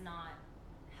 that's not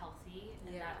healthy,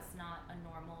 and that's not a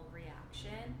normal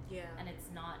reaction, and it's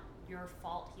not your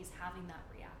fault he's having that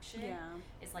reaction,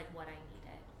 is like what I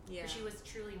needed. But she was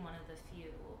truly one of the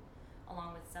few,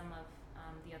 along with some of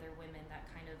the other women, that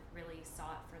kind of really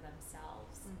saw it for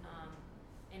themselves,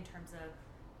 in terms of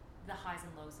the highs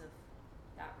and lows of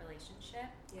that relationship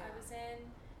I was in.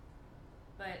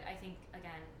 But I think,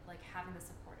 again, like having the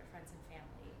support of friends and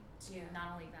family to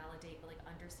not only validate but like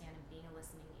understand and being a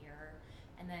listening ear,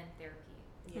 and then therapy.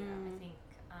 I think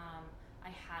I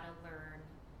had to learn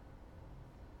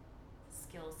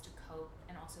skills to cope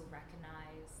and also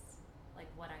recognize like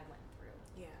what I went through.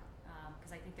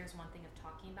 Because I think there's one thing of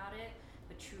talking about it,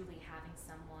 but truly having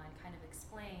someone kind of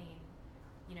explain,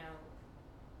 you know,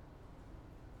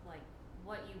 like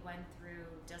what you went through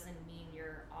doesn't mean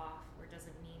you're off or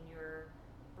doesn't mean you're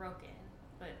broken,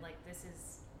 but like this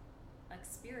is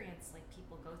experience like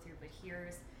people go through, but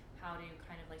here's how to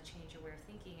kind of like change your way of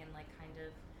thinking and like kind of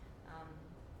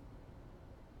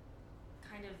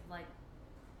kind of like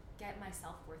get my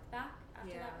self-worth back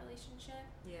after that relationship.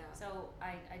 Yeah. So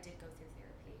I did go through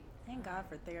therapy. Thank God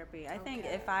for therapy. I think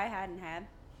if I hadn't had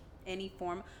any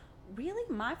form, really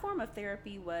my form of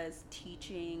therapy was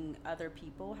teaching other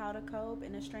people how to cope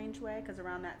in a strange way, because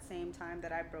around that same time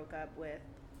that I broke up with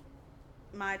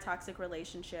my toxic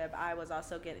relationship, I was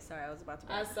also getting, sorry, I was about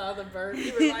to I saw the bird.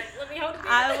 You were like, let me hold it.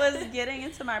 I was getting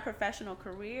into my professional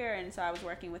career, and so I was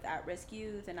working with at-risk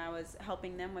youth, and I was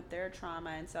helping them with their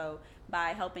trauma. And so by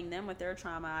helping them with their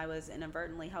trauma, I was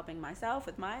inadvertently helping myself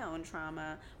with my own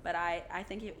trauma. But I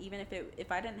think even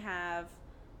if I didn't have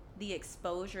the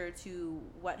exposure to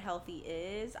what healthy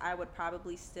is, I would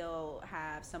probably still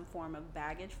have some form of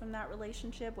baggage from that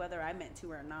relationship, whether I meant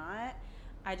to or not.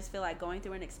 I just feel like going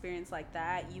through an experience like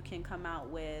that, you can come out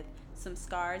with some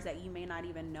scars that you may not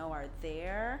even know are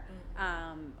there.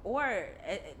 Or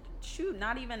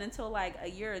not even until like a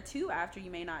year or two after you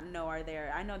may not know are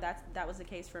there. I know that was the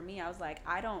case for me. I was like,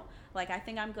 I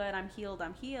think I'm good, I'm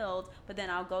healed, but then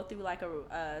I'll go through like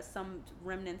some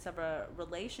remnants of a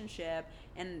relationship,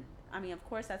 and I mean, of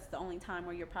course, that's the only time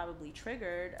where you're probably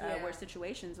triggered, where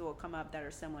situations will come up that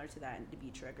are similar to that and to be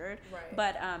triggered. Right.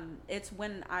 But it's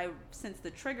when since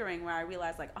the triggering, where I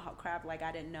realized like, oh crap, like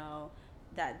I didn't know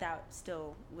that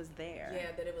still was there.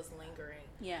 Yeah, that it was lingering.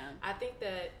 Yeah. I think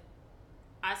that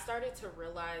I started to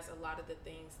realize a lot of the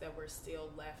things that were still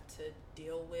left to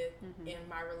deal with in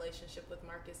my relationship with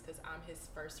Marcus, because I'm his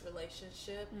first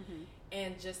relationship.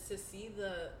 And just to see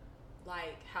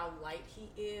how light he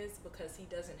is because he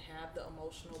doesn't have the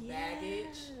emotional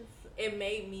baggage, it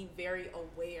made me very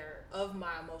aware of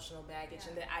my emotional baggage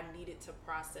and that I needed to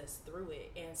process through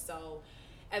it. And so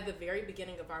at the very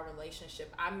beginning of our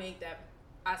relationship,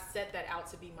 I set that out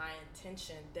to be my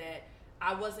intention, that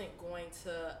I wasn't going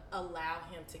to allow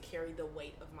him to carry the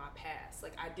weight of my past.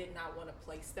 Like, I did not want to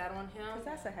place that on him. Because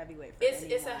that's a heavy weight for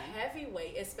anyone. It's a heavy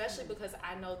weight, especially because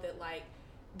I know that, like,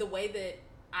 the way that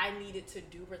I needed to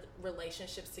do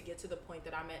relationships to get to the point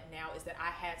that I'm at now is that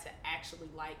I had to actually,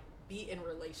 like, be in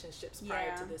relationships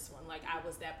prior to this one. Like, I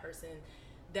was that person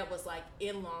that was, like,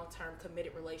 in long-term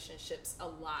committed relationships a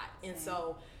lot. And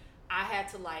so I had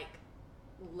to, like,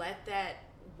 let that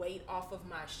weight off of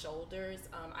my shoulders.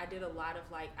 I did a lot of,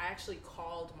 like, I actually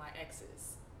called my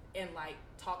exes and, like,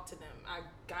 talked to them. I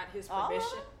got his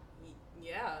permission.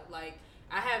 Yeah, like,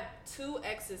 I have 2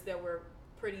 exes that were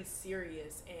pretty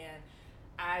serious, and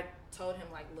I told him,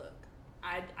 like, look,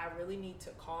 I really need to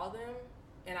call them,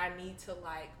 and I need to,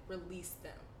 like, release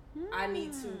them. I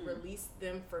need to release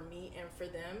them for me and for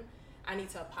them. I need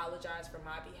to apologize for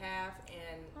my behalf,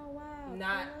 and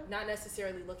not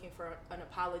necessarily looking for an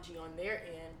apology on their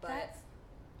end, but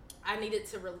I needed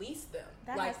to release them.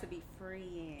 That has to be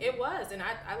freeing. It was, and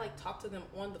I like talked to them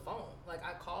on the phone. Like,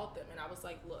 I called them and I was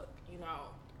like, look, you know.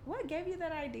 What gave you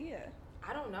that idea?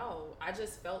 I don't know. I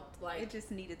just felt like it just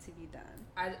needed to be done.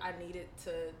 I needed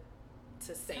to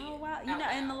say it. Oh wow. You know,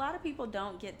 and a lot of people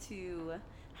don't get to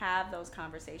have those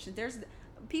conversations. There's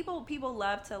people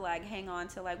love to, like, hang on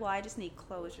to, like, well, I just need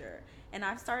closure. And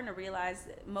I'm starting to realize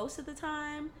that most of the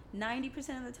time,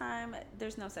 90% of the time,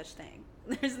 there's no such thing.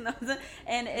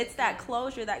 And it's that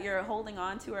closure that you're holding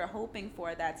on to or hoping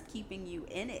for that's keeping you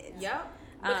in it. Yep.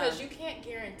 Because you can't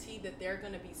guarantee that they're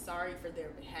going to be sorry for their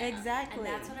behalf. Exactly. And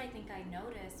that's what I think I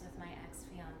noticed with my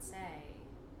ex-fiance,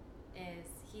 is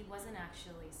he wasn't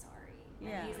actually sorry.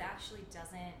 And he actually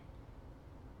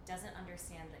doesn't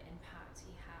understand the impact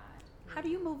he had. How do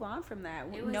you move on from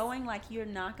that, knowing like you're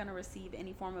not going to receive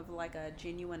any form of like a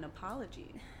genuine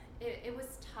apology? It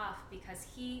was tough because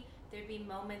there'd be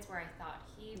moments where I thought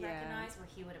he recognized, where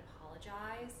he would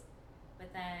apologize,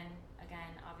 but then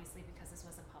again, obviously because this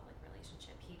was a public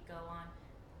relationship, he'd go on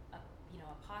a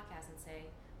podcast and say,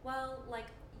 well, like,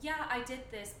 yeah, I did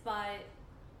this, but,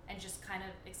 and just kind of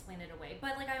explain it away.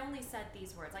 But, like, I only said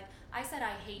these words. Like, I said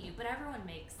I hate you, but everyone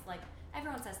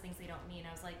says things they don't mean.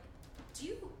 I was like, do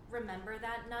you remember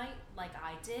that night like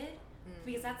I did?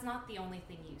 Because that's not the only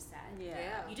thing you said.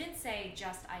 Yeah. You didn't say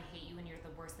just I hate you and you're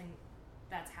the worst thing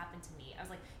that's happened to me. I was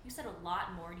like, you said a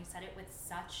lot more, and you said it with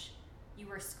such, you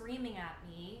were screaming at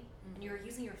me, and you were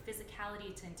using your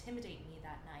physicality to intimidate me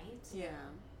that night. Yeah.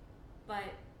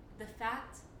 But the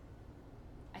fact,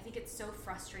 I think it's so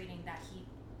frustrating that he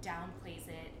downplays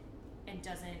it and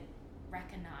doesn't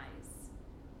recognize,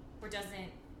 or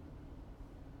doesn't,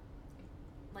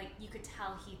 like, you could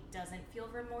tell he doesn't feel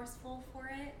remorseful for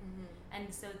it.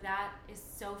 And so that is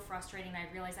so frustrating.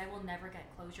 I realize I will never get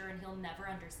closure, and he'll never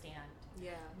understand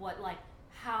what, like,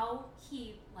 how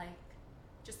he, like,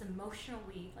 just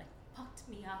emotionally, like, fucked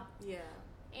me up. Yeah.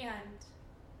 And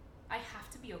I have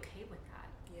to be okay with that.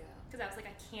 Yeah. Because I was like,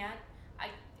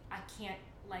 I can't,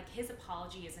 like, his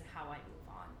apology isn't how I move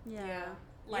on. Yeah.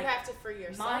 Like, you have to free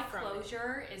yourself my from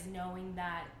closure is knowing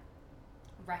that,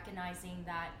 recognizing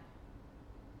that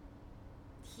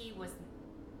he was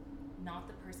not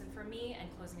the person for me, and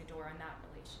closing a door on that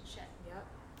relationship. Yep.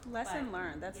 Lesson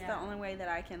learned. That's the only way that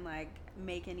I can like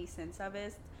make any sense of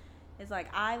it. Is like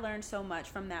I learned so much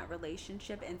from that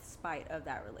relationship in spite of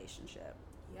that relationship.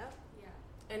 Yep.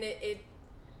 Yeah. And it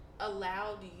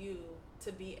allowed you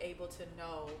to be able to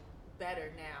know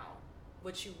better now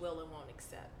what you will and won't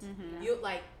accept. Mm-hmm. You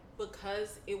like,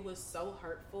 because it was so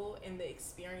hurtful and the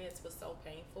experience was so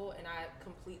painful, and I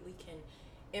completely can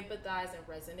empathize and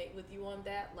resonate with you on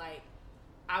that. Like,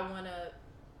 I want to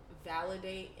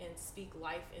validate and speak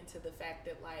life into the fact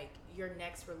that, like, your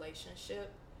next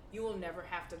relationship, you will never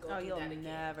have to go through that again. You'll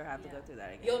never have to go through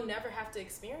that again. You'll never have to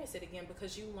experience it again,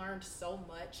 because you learned so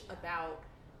much about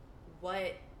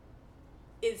what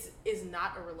is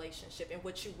not a relationship and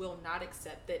what you will not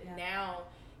accept, that now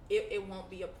it won't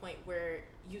be a point where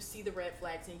you see the red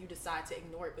flags and you decide to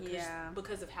ignore it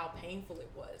because of how painful it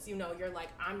was. You know, you're like,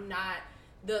 I'm not,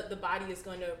 the body is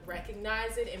going to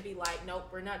recognize it and be like, nope,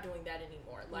 we're not doing that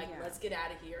anymore. Like, let's get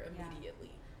out of here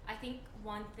immediately. I think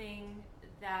one thing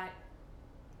that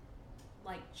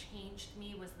like changed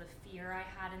me was the fear I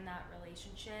had in that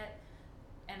relationship,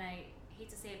 and I hate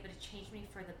to say it, but it changed me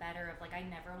for the better. Of like, I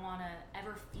never want to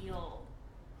ever feel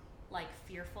like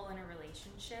fearful in a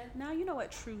relationship. Now you know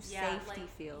what true safety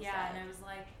feels like. And I was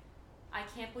like, I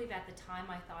can't believe at the time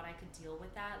I thought I could deal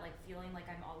with that, like feeling like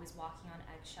I'm always walking on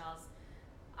eggshells.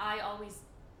 I always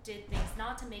did things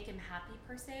not to make him happy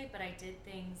per se, but I did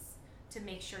things to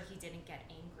make sure he didn't get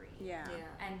angry. Yeah.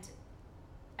 And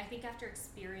I think after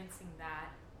experiencing that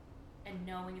and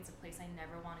knowing it's a place I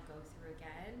never want to go through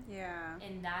again,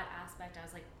 in that aspect, I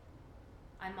was like,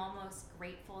 I'm almost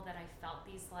grateful that I felt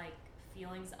these like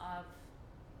feelings of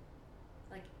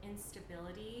like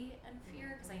instability and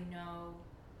fear, because I know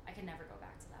I can never go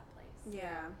back to that place.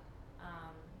 Yeah.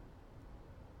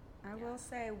 I will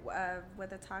say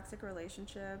with a toxic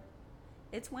relationship,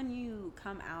 it's when you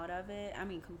come out of it, I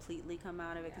mean completely come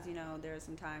out of it, because you know there are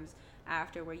some times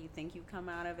after where you think you've come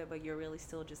out of it but you're really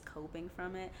still just coping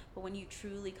from it. But when you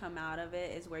truly come out of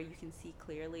it is where you can see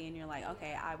clearly and you're like,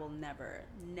 okay, I will never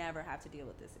have to deal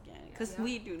with this again, because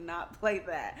we do not play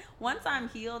that. Once I'm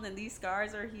healed and these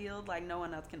scars are healed, like no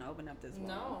one else can open up this wound.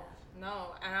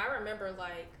 No. And I remember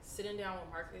like sitting down with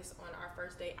Marcus on our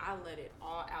first date, I let it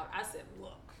all out. I said,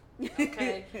 look,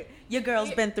 okay, your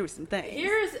girl's been through some things.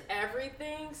 Here's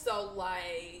everything. So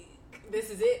like, this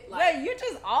is it. Like, wait, you're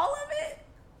just all of it?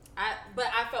 But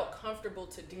I felt comfortable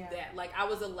to do that. Like, I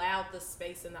was allowed the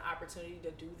space and the opportunity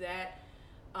to do that,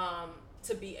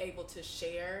 to be able to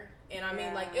share. And I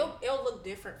mean, like, it'll look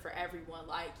different for everyone.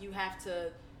 Like, you have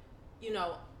to, you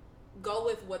know, go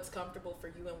with what's comfortable for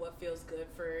you and what feels good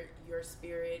for your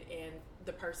spirit and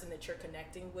the person that you're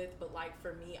connecting with. But like,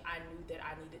 for me, I knew that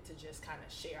I needed to just kind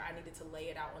of share. I needed to lay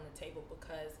it out on the table,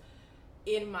 because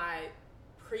in my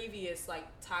previous like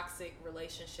toxic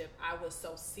relationship, I was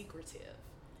so secretive,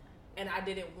 and I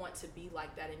didn't want to be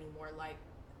like that anymore. Like,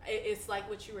 it's like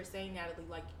what you were saying, Natalie,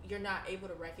 like, you're not able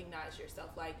to recognize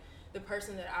yourself. Like, the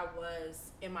person that I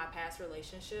was in my past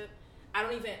relationship, I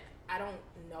don't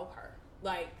know her.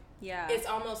 Like, it's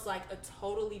almost like a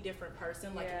totally different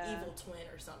person, like an evil twin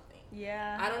or something.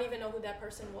 I don't even know who that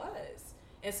person was.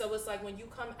 And so it's like, when you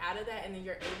come out of that and then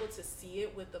you're able to see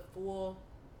it with the full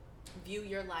view,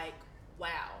 you're like,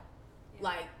 wow,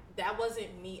 like, that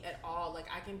wasn't me at all. Like,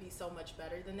 I can be so much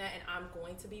better than that, and I'm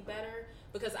going to be better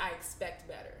because I expect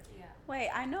better. Wait,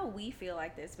 I know we feel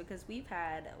like this because we've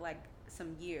had like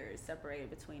some years separated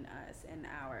between us and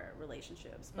our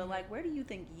relationships. But like, where do you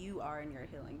think you are in your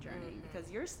healing journey?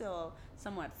 Because you're still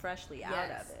somewhat freshly out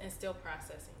of it. And still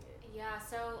processing it. Yeah,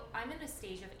 so I'm in a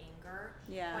stage of anger,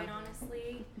 quite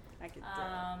honestly. I could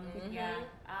tell.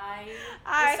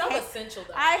 It's so essential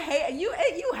though. I hate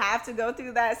you have to go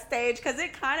through that stage because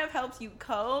it kind of helps you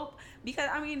cope. Because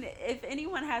I mean, if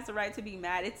anyone has the right to be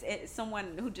mad, it's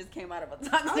someone who just came out of a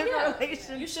toxic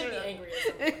relationship. You should be angry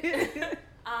at someone.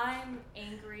 I'm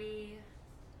angry.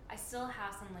 I still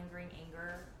have some lingering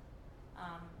anger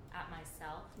at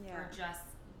myself for just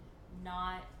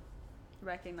not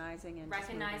recognizing it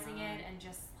and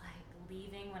just like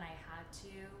leaving when I had to.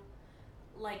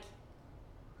 Like,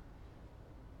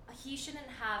 he shouldn't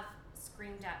have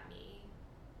screamed at me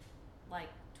like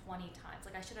 20 times.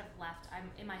 Like, I should have left.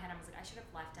 In my head I was like, I should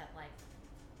have left at like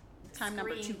time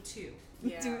number 2.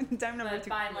 Time number 2. But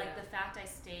by like the fact I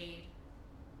stayed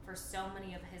for so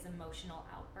many of his emotional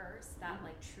outbursts that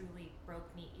like truly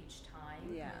broke me each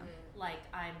time. Like,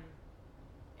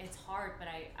 it's hard, but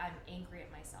I'm angry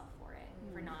at myself for it,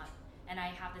 for not, and I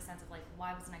have this sense of like,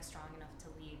 why wasn't I strong enough to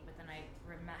lead? But then I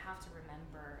have to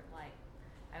remember, like,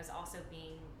 I was also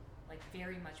being like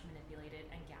very much manipulated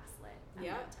and gaslit at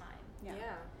that time.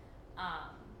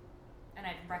 And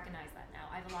I've recognized that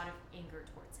now. I have a lot of anger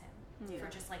towards him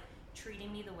for just like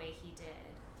treating me the way he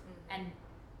did and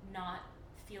not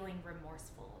feeling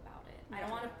remorseful about it. I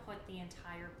don't want to put the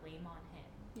entire blame on him.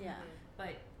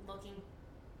 But looking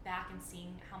back and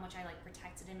seeing how much I like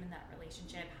protected him in that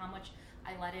relationship, how much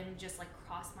I let him just like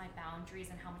cross my boundaries,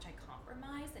 and how much I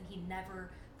compromised, and he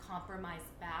never compromised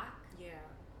back.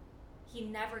 He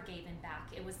never gave in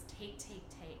back. It was take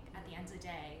at the end of the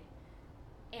day.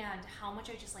 And how much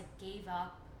I just like gave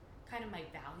up kind of my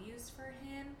values for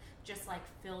him just like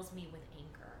fills me with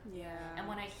anger. And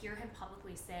when I hear him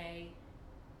publicly say,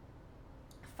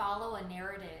 follow a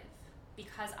narrative,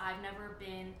 because I've never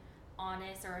been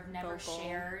honest or I've never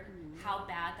shared how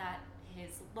bad that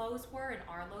his lows were and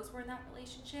our lows were in that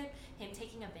relationship, him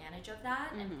taking advantage of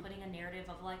that and putting a narrative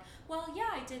of like, well, yeah,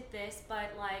 I did this,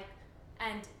 but like,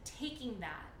 and taking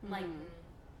that, like,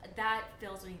 that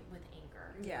fills me with anger.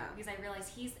 Because I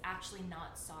realize he's actually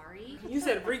not sorry. You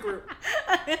said regroup.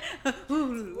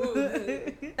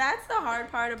 That's the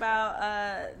hard part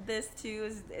about this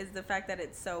too, is the fact that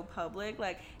it's so public.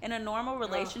 Like in a normal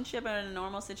relationship and in a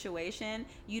normal situation,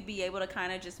 you'd be able to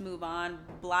kind of just move on,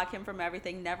 block him from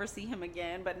everything, never see him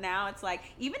again. But now it's like,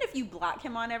 even if you block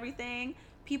him on everything,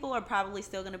 people are probably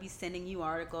still going to be sending you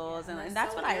articles, and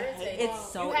that's what irritating. I hate.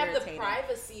 It's so irritating. You have the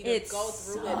privacy to go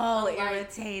through it. So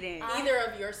irritating. Either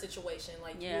of your situation,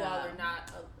 like you all are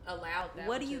not allowed that.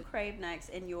 What do you crave next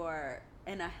in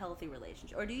a healthy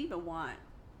relationship, or do you even want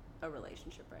a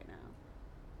relationship right now?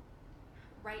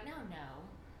 Right now, no.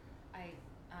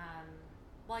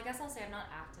 Well, I guess I'll say I'm not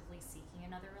actively seeking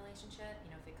another relationship.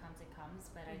 You know, if it comes, it comes.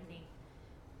 But I think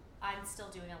I'm still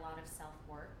doing a lot of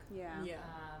self-work.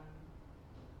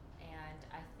 And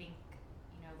I think,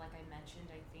 you know, like I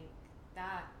mentioned, I think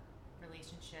that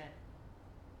relationship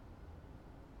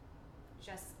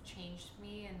just changed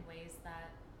me in ways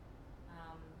that,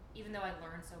 even though I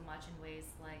learned so much in ways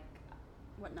like...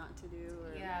 what not to do.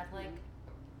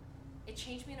 It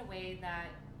changed me in a way that,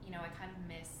 you know, I kind of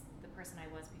miss the person I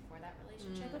was before that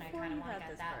relationship. And I kind of want to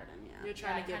get that... You're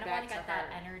trying to get back to her. that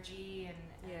energy and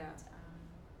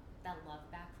that love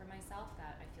back for myself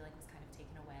that I feel like was kind of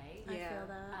taken away. I feel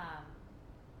that.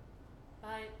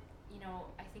 But, you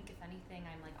know, I think if anything,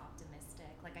 I'm like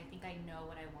optimistic. Like, I think I know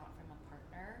what I want from a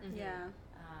partner.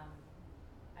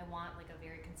 I want like a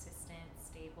very consistent,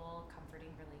 stable,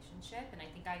 comforting relationship, and I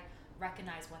think I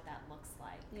recognize what that looks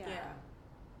like.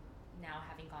 Now,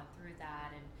 having gone through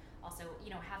that, and also, you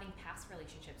know, having past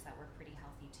relationships that were pretty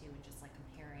healthy too, and just like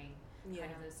comparing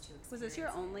kind of those two experiences. Was this your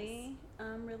only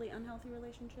really unhealthy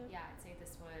relationship? Yeah, I'd say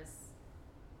this was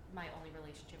my only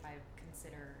relationship I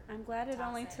consider. I'm glad it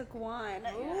only took one.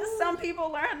 Some people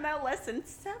learn that lesson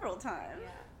several times.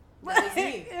 That is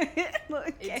me.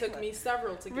 It took me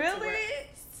several to get to where.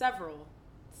 Several.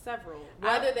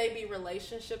 Whether they be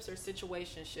relationships or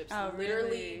situationships.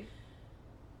 Literally,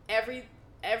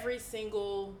 every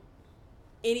single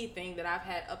anything that I've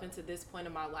had up until this point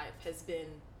in my life has been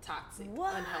toxic,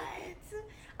 unhealthy.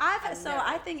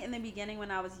 I think in the beginning when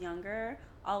I was younger,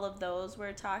 all of those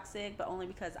were toxic, but only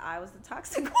because I was the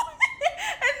toxic one.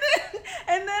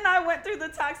 and then I went through the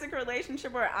toxic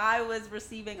relationship where I was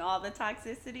receiving all the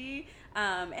toxicity,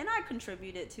 and I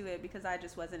contributed to it because I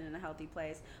just wasn't in a healthy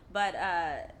place. But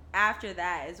after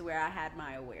that is where I had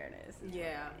my awareness.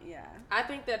 I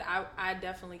think that I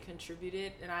definitely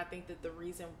contributed, and I think that the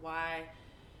reason why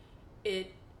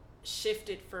it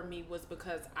shifted for me was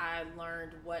because I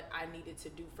learned what I needed to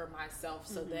do for myself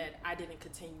so that I didn't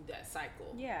continue that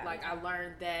cycle. I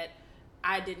learned that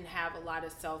I didn't have a lot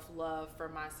of self-love for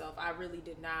myself. I really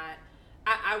did not.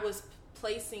 I was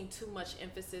placing too much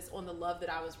emphasis on the love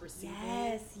that I was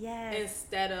receiving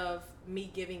instead of me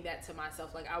giving that to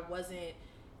myself. Like, I wasn't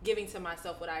giving to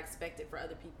myself what I expected for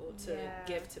other people to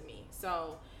give to me.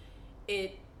 So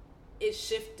it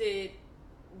shifted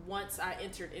once I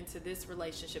entered into this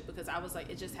relationship, because I was like,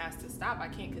 it just has to stop. I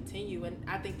can't continue. And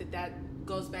I think that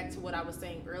goes back to what I was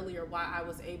saying earlier, why I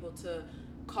was able to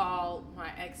call my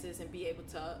exes and be able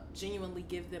to genuinely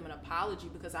give them an apology,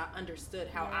 because I understood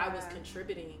how I was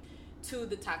contributing to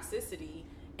the toxicity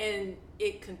and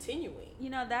it continuing. You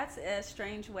know, that's a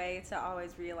strange way to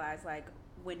always realize, like,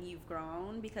 when you've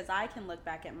grown, because I can look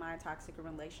back at my toxic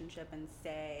relationship and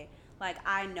say, like,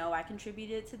 I know I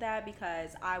contributed to that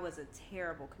because I was a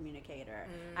terrible communicator.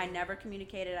 I never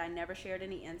communicated. I never shared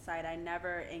any insight. I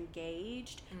never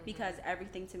engaged because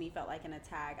everything to me felt like an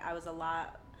attack.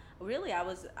 really I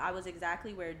was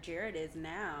exactly where Jared is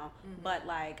now, but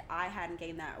like I hadn't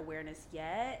gained that awareness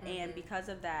yet, and because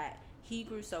of that, he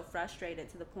grew so frustrated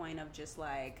to the point of just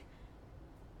like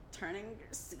turning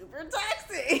super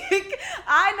toxic.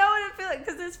 I know what it feels like,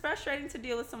 because it's frustrating to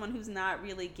deal with someone who's not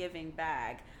really giving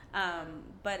back.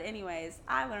 But anyways,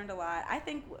 I learned a lot. I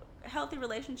think healthy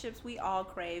relationships, we all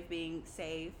crave being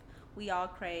safe. We all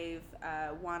crave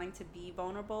wanting to be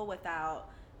vulnerable without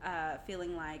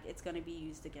feeling like it's going to be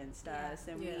used against us.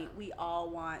 And we all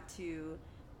want to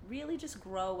really just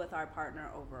grow with our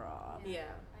partner overall. Yeah.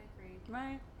 I agree.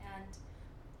 Right? And,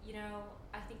 you know,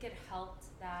 I think it helped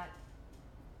that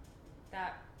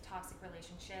toxic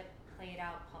relationship played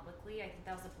out publicly. I think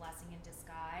that was a blessing in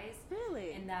disguise.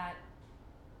 Really? In that,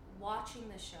 watching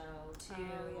the show too,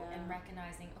 and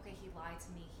recognizing, okay, he lied to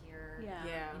me here.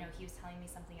 Yeah. You know, he was telling me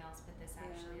something else, but this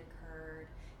actually occurred.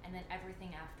 And then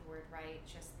everything afterward, right?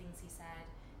 Just things he said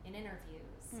in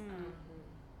interviews,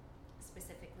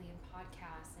 specifically in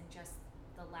podcasts, and just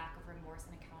the lack of remorse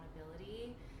and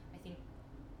accountability. I think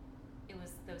it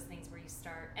was those things where you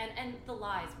start, and the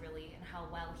lies really, and how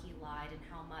well he lied, and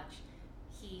how much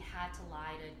he had to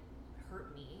lie to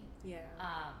hurt me. Yeah.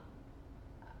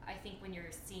 I think when you're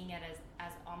seeing it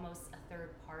as almost a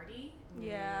third party, it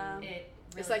really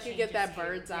it's like you get that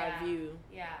bird's eye view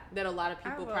that a lot of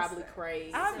people probably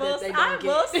crave. I will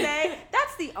say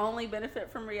that's the only benefit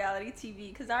from reality TV,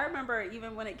 because I remember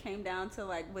even when it came down to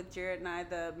like with Jared and I,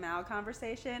 the Mal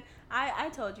conversation, I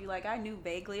told you like I knew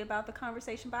vaguely about the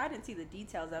conversation, but I didn't see the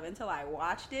details of it until I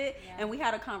watched it, and we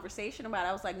had a conversation about it.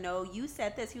 I was like, no, you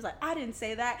said this. He was like, I didn't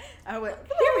say that. I went,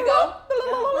 here we go.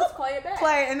 Let's play it back.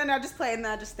 And then I just played, and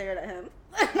then I just stared at him.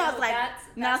 And I was like,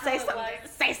 now say something.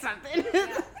 Say something.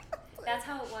 Yeah. That's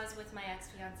how it was with my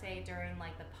ex-fiance during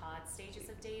like the pod stages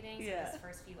of dating. So those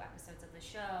first few episodes of the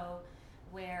show,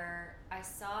 where I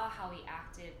saw how he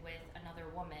acted with another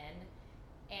woman,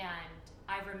 and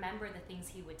I remember the things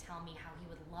he would tell me, how he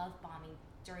would love bombing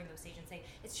during those stages and say,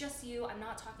 it's just you, I'm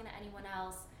not talking to anyone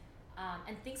else.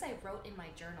 And things I wrote in my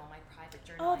journal, my private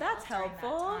journal. Oh, that's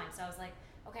helpful. That time. So I was like,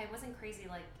 okay, I wasn't crazy.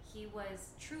 Like, he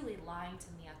was truly lying to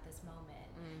me at this moment,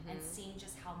 and seeing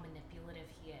just how manipulative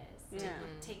he is. To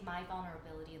take my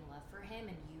vulnerability and love for him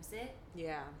and use it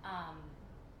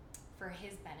for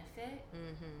his benefit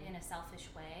in a selfish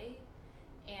way.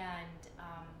 And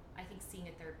I think seeing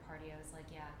a third party, I was like,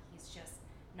 yeah, he's just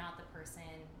not the person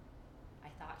I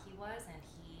thought he was, and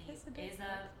he is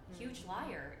a huge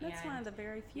liar. That's one of the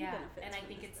very few benefits. And I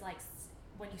think it's like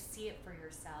when you see it for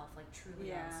yourself, like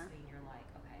truly on screen, you're like,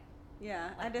 okay. Yeah,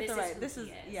 like, I did the right. This is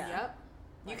Yep.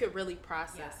 You could really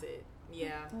process it.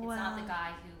 Yeah. It's not the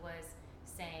guy who was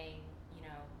saying, you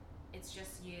know, it's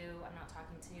just you, I'm not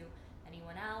talking to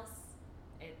anyone else.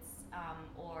 It's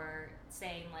or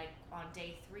saying like on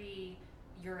day 3,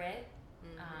 you're it.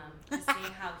 Just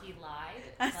seeing how he lied.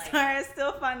 I'm sorry, I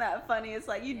still find that funny. It's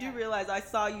like you do realize I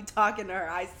saw you talking to her.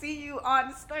 I see you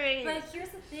on screen. But here's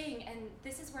the thing, and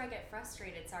this is where I get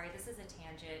frustrated. Sorry, this is a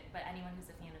tangent, but anyone who's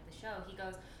a fan of the show, he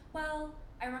goes, well,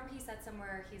 I remember he said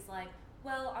somewhere, he's like,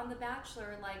 well, on The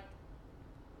Bachelor, like,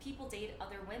 people date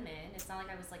other women. It's not like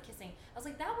I was like kissing. I was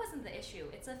like, that wasn't the issue.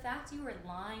 It's the fact you were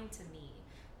lying to me.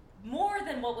 More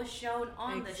than what was shown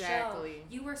on the show.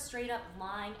 You were straight up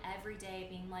lying every day,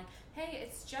 being like, hey,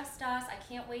 it's just us. I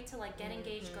can't wait to like get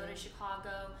engaged, go to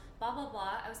Chicago, blah, blah,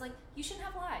 blah. I was like, you shouldn't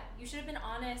have lied. You should have been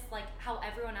honest, like how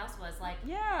everyone else was. Like,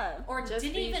 or just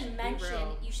didn't even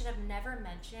mention, you should have never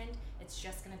mentioned, it's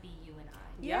just going to be you and I.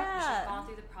 Yeah. You should have gone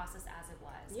through the process as it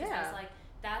was. Yeah. I was like,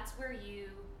 that's where you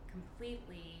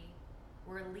completely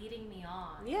were leading me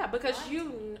on. Yeah, because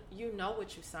you know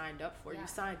what you signed up for. You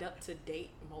signed up to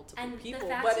date multiple people.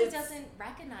 And the fact he doesn't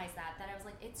recognize that I was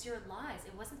like, it's your lies.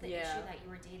 It wasn't the issue that you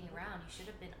were dating around. You should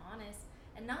have been honest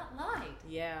and not lied.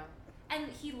 Yeah. And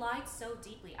he lied so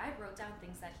deeply. I wrote down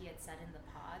things that he had said in the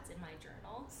pods in my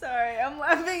journal. Sorry, I'm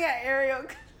laughing at Ariel.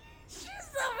 She's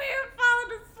over here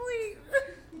falling asleep.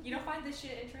 You don't find this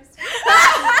shit interesting?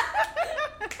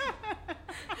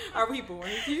 Are we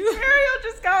boring you? Ariel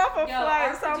just got off a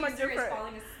flight, so I'm gonna give her.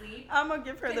 Falling asleep. I'm gonna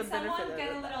give her the benefit of it. Someone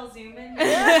get a little zoom in?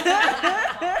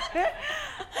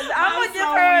 I'm gonna give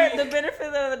her the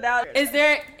benefit of the doubt. Is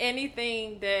there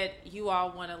anything that you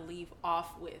all want to leave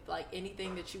off with, like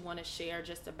anything that you want to share,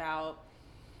 just about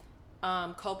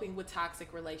coping with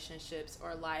toxic relationships,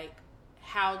 or like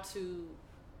how to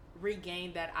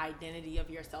regain that identity of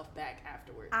yourself back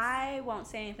afterwards? I won't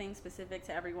say anything specific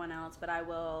to everyone else, but I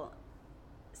will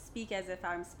speak as if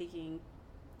I'm speaking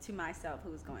to myself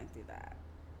who's going through that.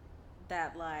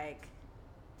 That, like,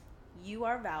 you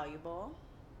are valuable.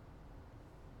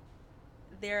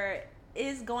 There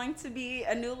is going to be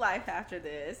a new life after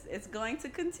this. It's going to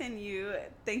continue.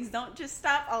 Things don't just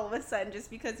stop all of a sudden just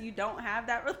because you don't have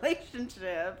that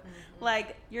relationship. Mm-hmm.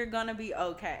 Like, you're going to be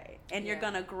okay. And you're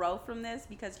going to grow from this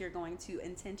because you're going to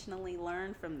intentionally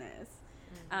learn from this.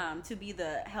 Mm-hmm. To be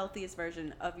the healthiest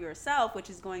version of yourself, which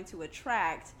is going to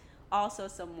attract also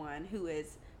someone who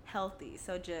is healthy.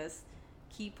 So just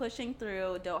keep pushing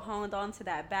through. Don't hold on to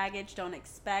that baggage. Don't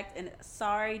expect. And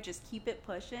sorry, just keep it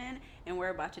pushing and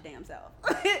worry about your damn self.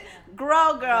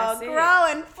 Grow, girl. Grow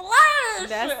and flourish.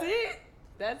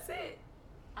 That's it.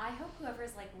 I hope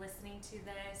whoever's like listening to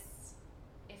this,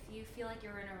 if you feel like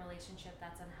you're in a relationship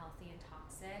that's unhealthy and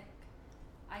toxic,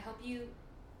 I hope you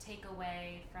take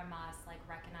away from us like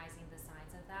recognizing the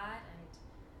signs of that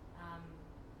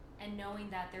and knowing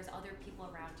that there's other people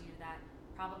around you that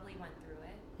probably went through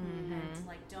it. Mm-hmm. And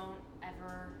like, don't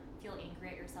ever feel angry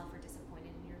at yourself or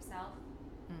disappointed in yourself,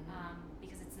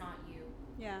 because it's not you.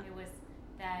 Yeah, it was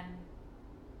them.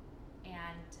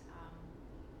 And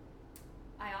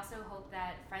I also hope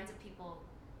that friends of people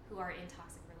who are in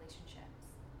toxic relationships,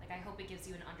 like, I hope it gives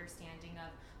you an understanding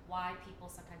of why people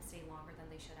sometimes stay longer than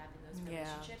they should have in those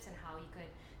relationships, and how you could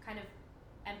kind of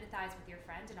empathize with your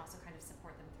friend and also kind of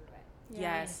support them through it.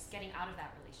 Yes, getting out of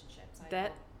that relationship. So I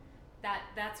hope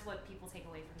that's what people take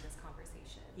away from this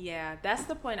conversation. Yeah, that's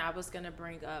the point I was going to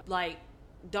bring up. Like,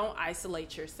 don't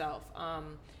isolate yourself,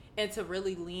 and to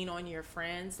really lean on your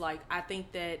friends. Like, I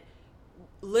think that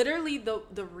literally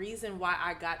the reason why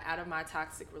I got out of my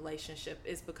toxic relationship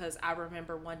is because I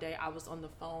remember one day I was on the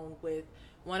phone with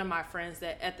one of my friends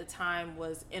that at the time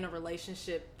was in a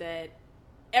relationship that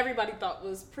everybody thought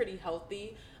was pretty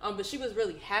healthy, but she was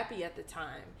really happy at the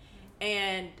time.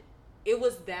 And it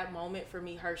was that moment for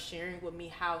me, her sharing with me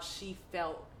how she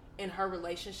felt in her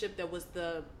relationship, that was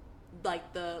the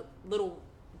little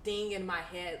ding in my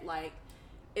head, like,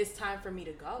 it's time for me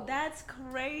to go. That's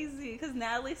crazy, because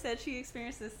Natalie said she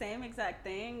experienced the same exact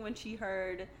thing when she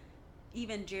heard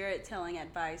even Jared telling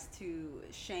advice to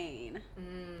Shane.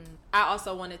 I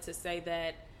also wanted to say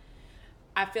that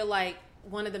I feel like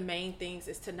one of the main things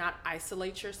is to not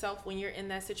isolate yourself when you're in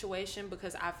that situation,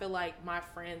 because I feel like my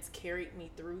friends carried me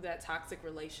through that toxic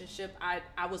relationship.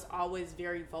 I was always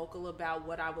very vocal about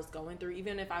what I was going through,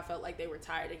 even if I felt like they were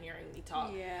tired of hearing me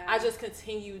talk. Yeah. I just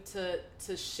continued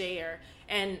to share,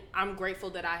 and I'm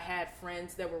grateful that I had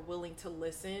friends that were willing to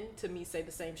listen to me say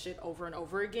the same shit over and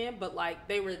over again, but like,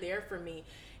 they were there for me.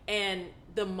 And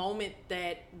the moment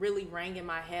that really rang in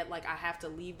my head, like, I have to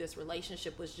leave this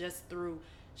relationship, was just through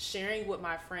sharing with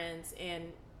my friends, and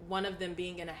one of them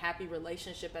being in a happy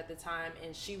relationship at the time,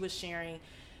 and she was sharing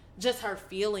just her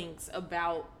feelings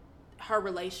about her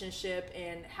relationship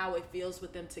and how it feels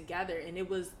with them together. And it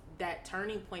was that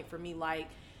turning point for me, like,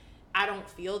 I don't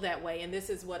feel that way, and this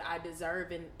is what I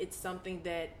deserve, and it's something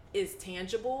that is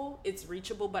tangible, it's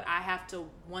reachable, but I have to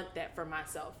want that for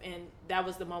myself. And that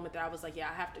was the moment that I was like, yeah,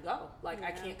 I have to go. Like,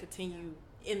 I can't continue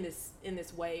in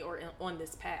this way or on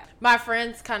this path. My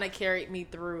friends kind of carried me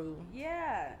through.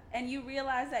 Yeah, and you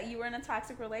realized that you were in a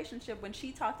toxic relationship when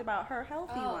she talked about her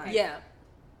healthy one. Yeah.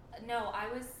 No, I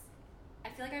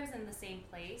feel like I was in the same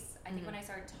place. I think when I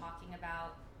started talking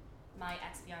about my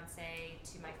ex-fiance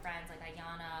to my friends, like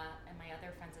Iyanna and my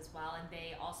other friends as well, and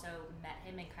they also met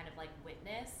him and kind of like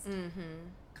witnessed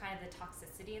kind of the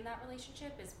toxicity in that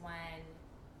relationship, is when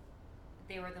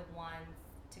they were the ones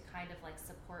to kind of like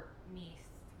support me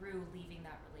through leaving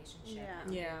that relationship.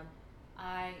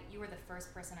 You were the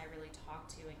first person I really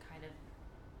talked to and kind of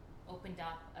opened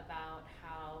up about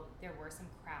how there were some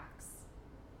cracks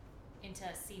into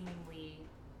a seemingly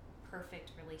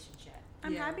perfect relationship.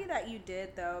 I'm happy that you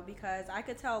did, though, because I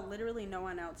could tell literally no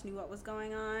one else knew what was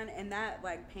going on, and that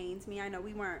like pains me. I know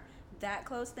we weren't that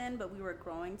close then, but we were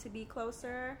growing to be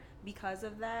closer because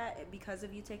of that, because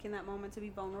of you taking that moment to be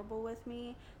vulnerable with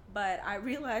me. But I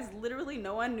realized literally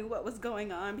no one knew what was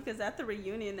going on, because at the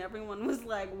reunion everyone was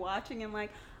like watching and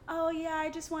like, oh yeah, I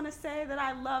just want to say that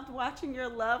I loved watching your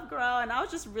love grow. And I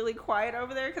was just really quiet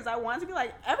over there because I wanted to be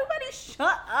like, everybody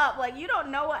shut up, like, you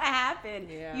don't know what happened.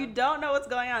 You don't know what's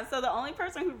going on. So the only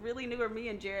person who really knew were me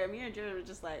and Jared were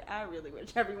just like, I really wish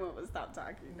everyone would stop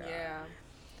talking about it.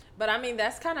 But I mean,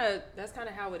 that's kind of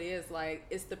how it is. Like,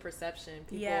 it's the perception.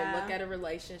 People look at a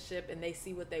relationship and they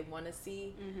see what they want to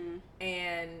see,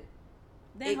 and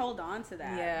they hold on to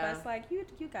that. But it's like, you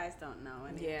guys don't know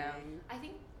anything. I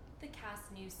think the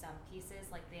cast knew some pieces.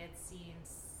 Like, they had seen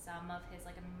some of his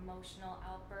like emotional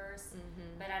outbursts,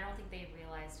 but I don't think they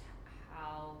realized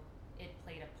how it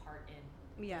played a part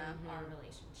in our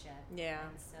relationship.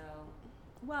 And so.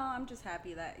 Well, I'm just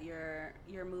happy that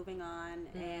you're moving on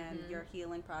and your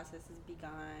healing process has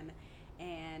begun,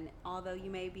 and although you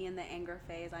may be in the anger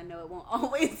phase, I know it won't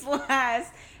always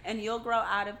last, and you'll grow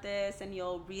out of this, and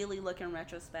you'll really look in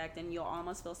retrospect, and you'll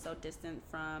almost feel so distant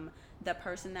from the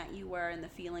person that you were and the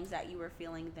feelings that you were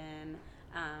feeling then.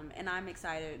 And I'm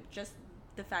excited, just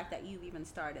the fact that you've even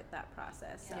started that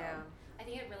process. So. Yeah. I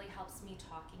think it really helps me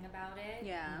talking about it.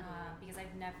 Yeah. Because I've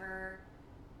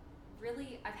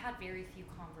had very few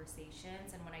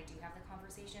conversations, and when I do have the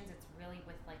conversations, it's really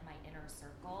with like my inner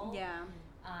circle. Yeah.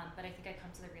 But I think I come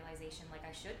to the realization like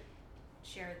I should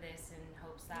share this in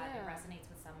hopes that it resonates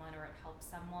with someone or it helps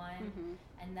someone,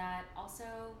 and that also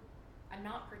I'm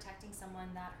not protecting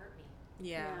someone that hurt me.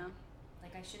 Yeah.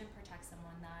 Like I shouldn't protect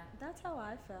someone that. That's how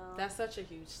I felt. That's such a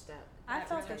huge step. I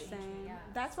felt really the same. Yeah.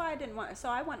 That's why I didn't want. So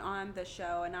I went on the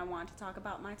show and I wanted to talk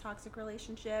about my toxic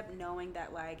relationship, knowing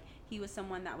that like he was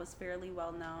someone that was fairly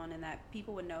well known and that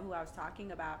people would know who I was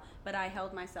talking about. But I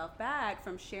held myself back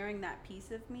from sharing that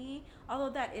piece of me, although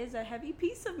that is a heavy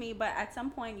piece of me. But at some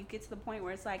point, you get to the point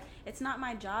where it's like it's not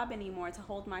my job anymore to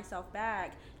hold myself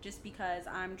back just because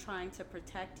I'm trying to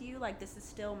protect you. Like this is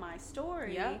still my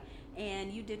story. Yep.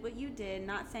 And you did what you did.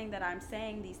 Not saying that I'm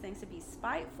saying these things to be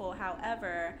spiteful.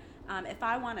 However, if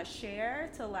I want to share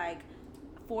to like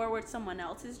forward someone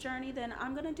else's journey, then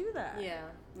I'm gonna do that.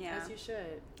 Yeah. As you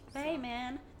should. Hey,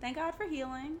 man. Thank God for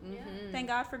healing. Mm-hmm. Thank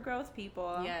God for growth,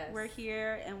 people. Yes. We're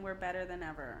here and we're better than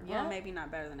ever. Yeah. Well, maybe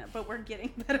not better than ever, but we're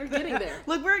getting better. We're getting there.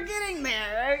 Look, we're getting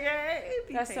there. Okay.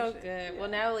 Be That's so patient. good. Yeah. Well,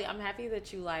 Natalie, I'm happy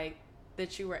that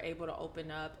you were able to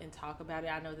open up and talk about it.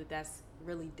 I know that that's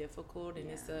really difficult, and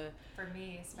it's for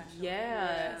me especially.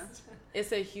 Yeah.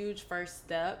 It's a huge first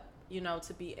step,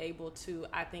 to be able to,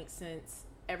 I think, since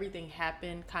everything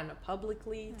happened kind of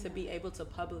publicly, to be able to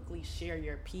publicly share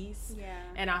your piece. Yeah.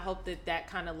 And I hope that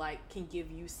kind of like can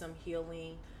give you some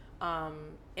healing,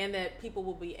 and that people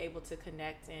will be able to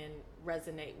connect and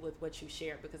resonate with what you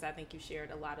shared, because I think you shared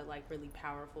a lot of like really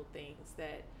powerful things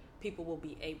that people will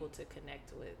be able to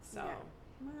connect with. So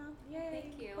Well, yay.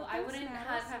 Thank you. Well, I thanks, wouldn't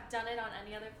Naz. have done it on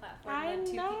any other platform than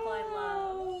two people I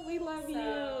love. We love So,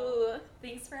 you.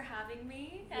 Thanks for having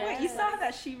me. Wait, you saw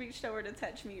that she reached over to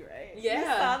touch me, right? Yeah, You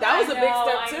saw that was a big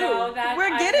step too.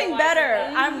 We're getting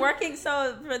better. I'm working.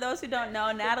 So for those who don't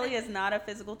know, Natalie is not a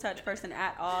physical touch person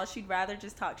at all. She'd rather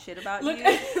just talk shit about you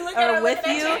or with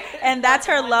you, and that's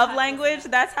her love language.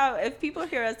 That's how, if people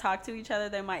hear us talk to each other,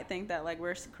 they might think that like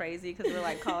we're crazy because we're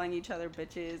like calling each other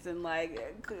bitches and like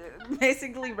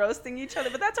basically roasting each other.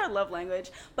 But that's our love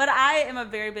language. But I am a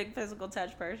very big physical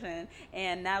touch person,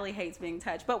 and Natalie hates being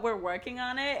touched. But we're working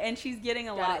on it, and she's getting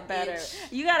a lot better.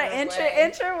 You gotta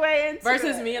inch your way into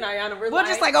versus it. me and Iyanna, we're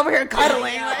just like over here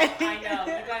cuddling. I know.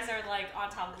 You guys are like on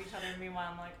top of each other, and meanwhile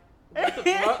I'm like, what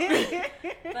the fuck?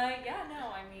 But yeah, no,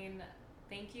 I mean,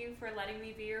 thank you for letting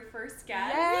me be your first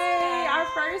guest. Yay! Our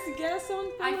first guest on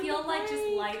I feel like just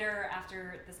lighter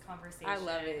after this conversation. I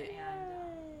love it.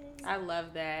 And, I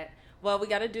love that. Well, we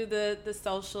got to do the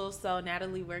social. So,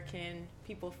 Natalie, where can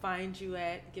people find you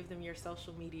at? Give them your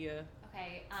social media.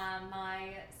 okay,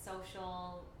 my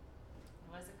social,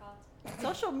 what is it called?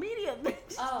 Social media,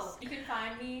 bitch. Oh, you can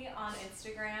find me on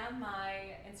Instagram.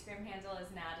 My Instagram handle is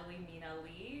Natalie Mina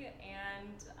Lee,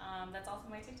 and that's also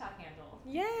my TikTok handle.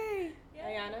 Yay!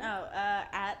 Yeah. Iyanna?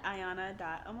 At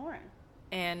Iyanna.Amorin.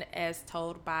 And as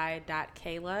told by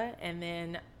 .Kayla. And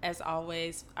then, as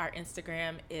always, our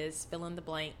Instagram is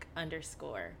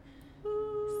 _.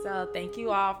 So thank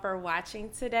you all for watching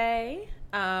today.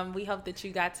 We hope that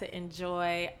you got to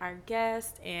enjoy our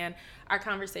guest and our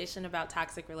conversation about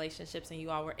toxic relationships, and you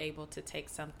all were able to take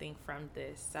something from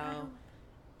this. So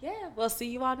yeah, we'll see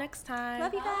you all next time.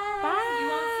 Love you guys. Bye. You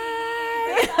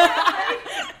won't see me.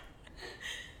 Bye.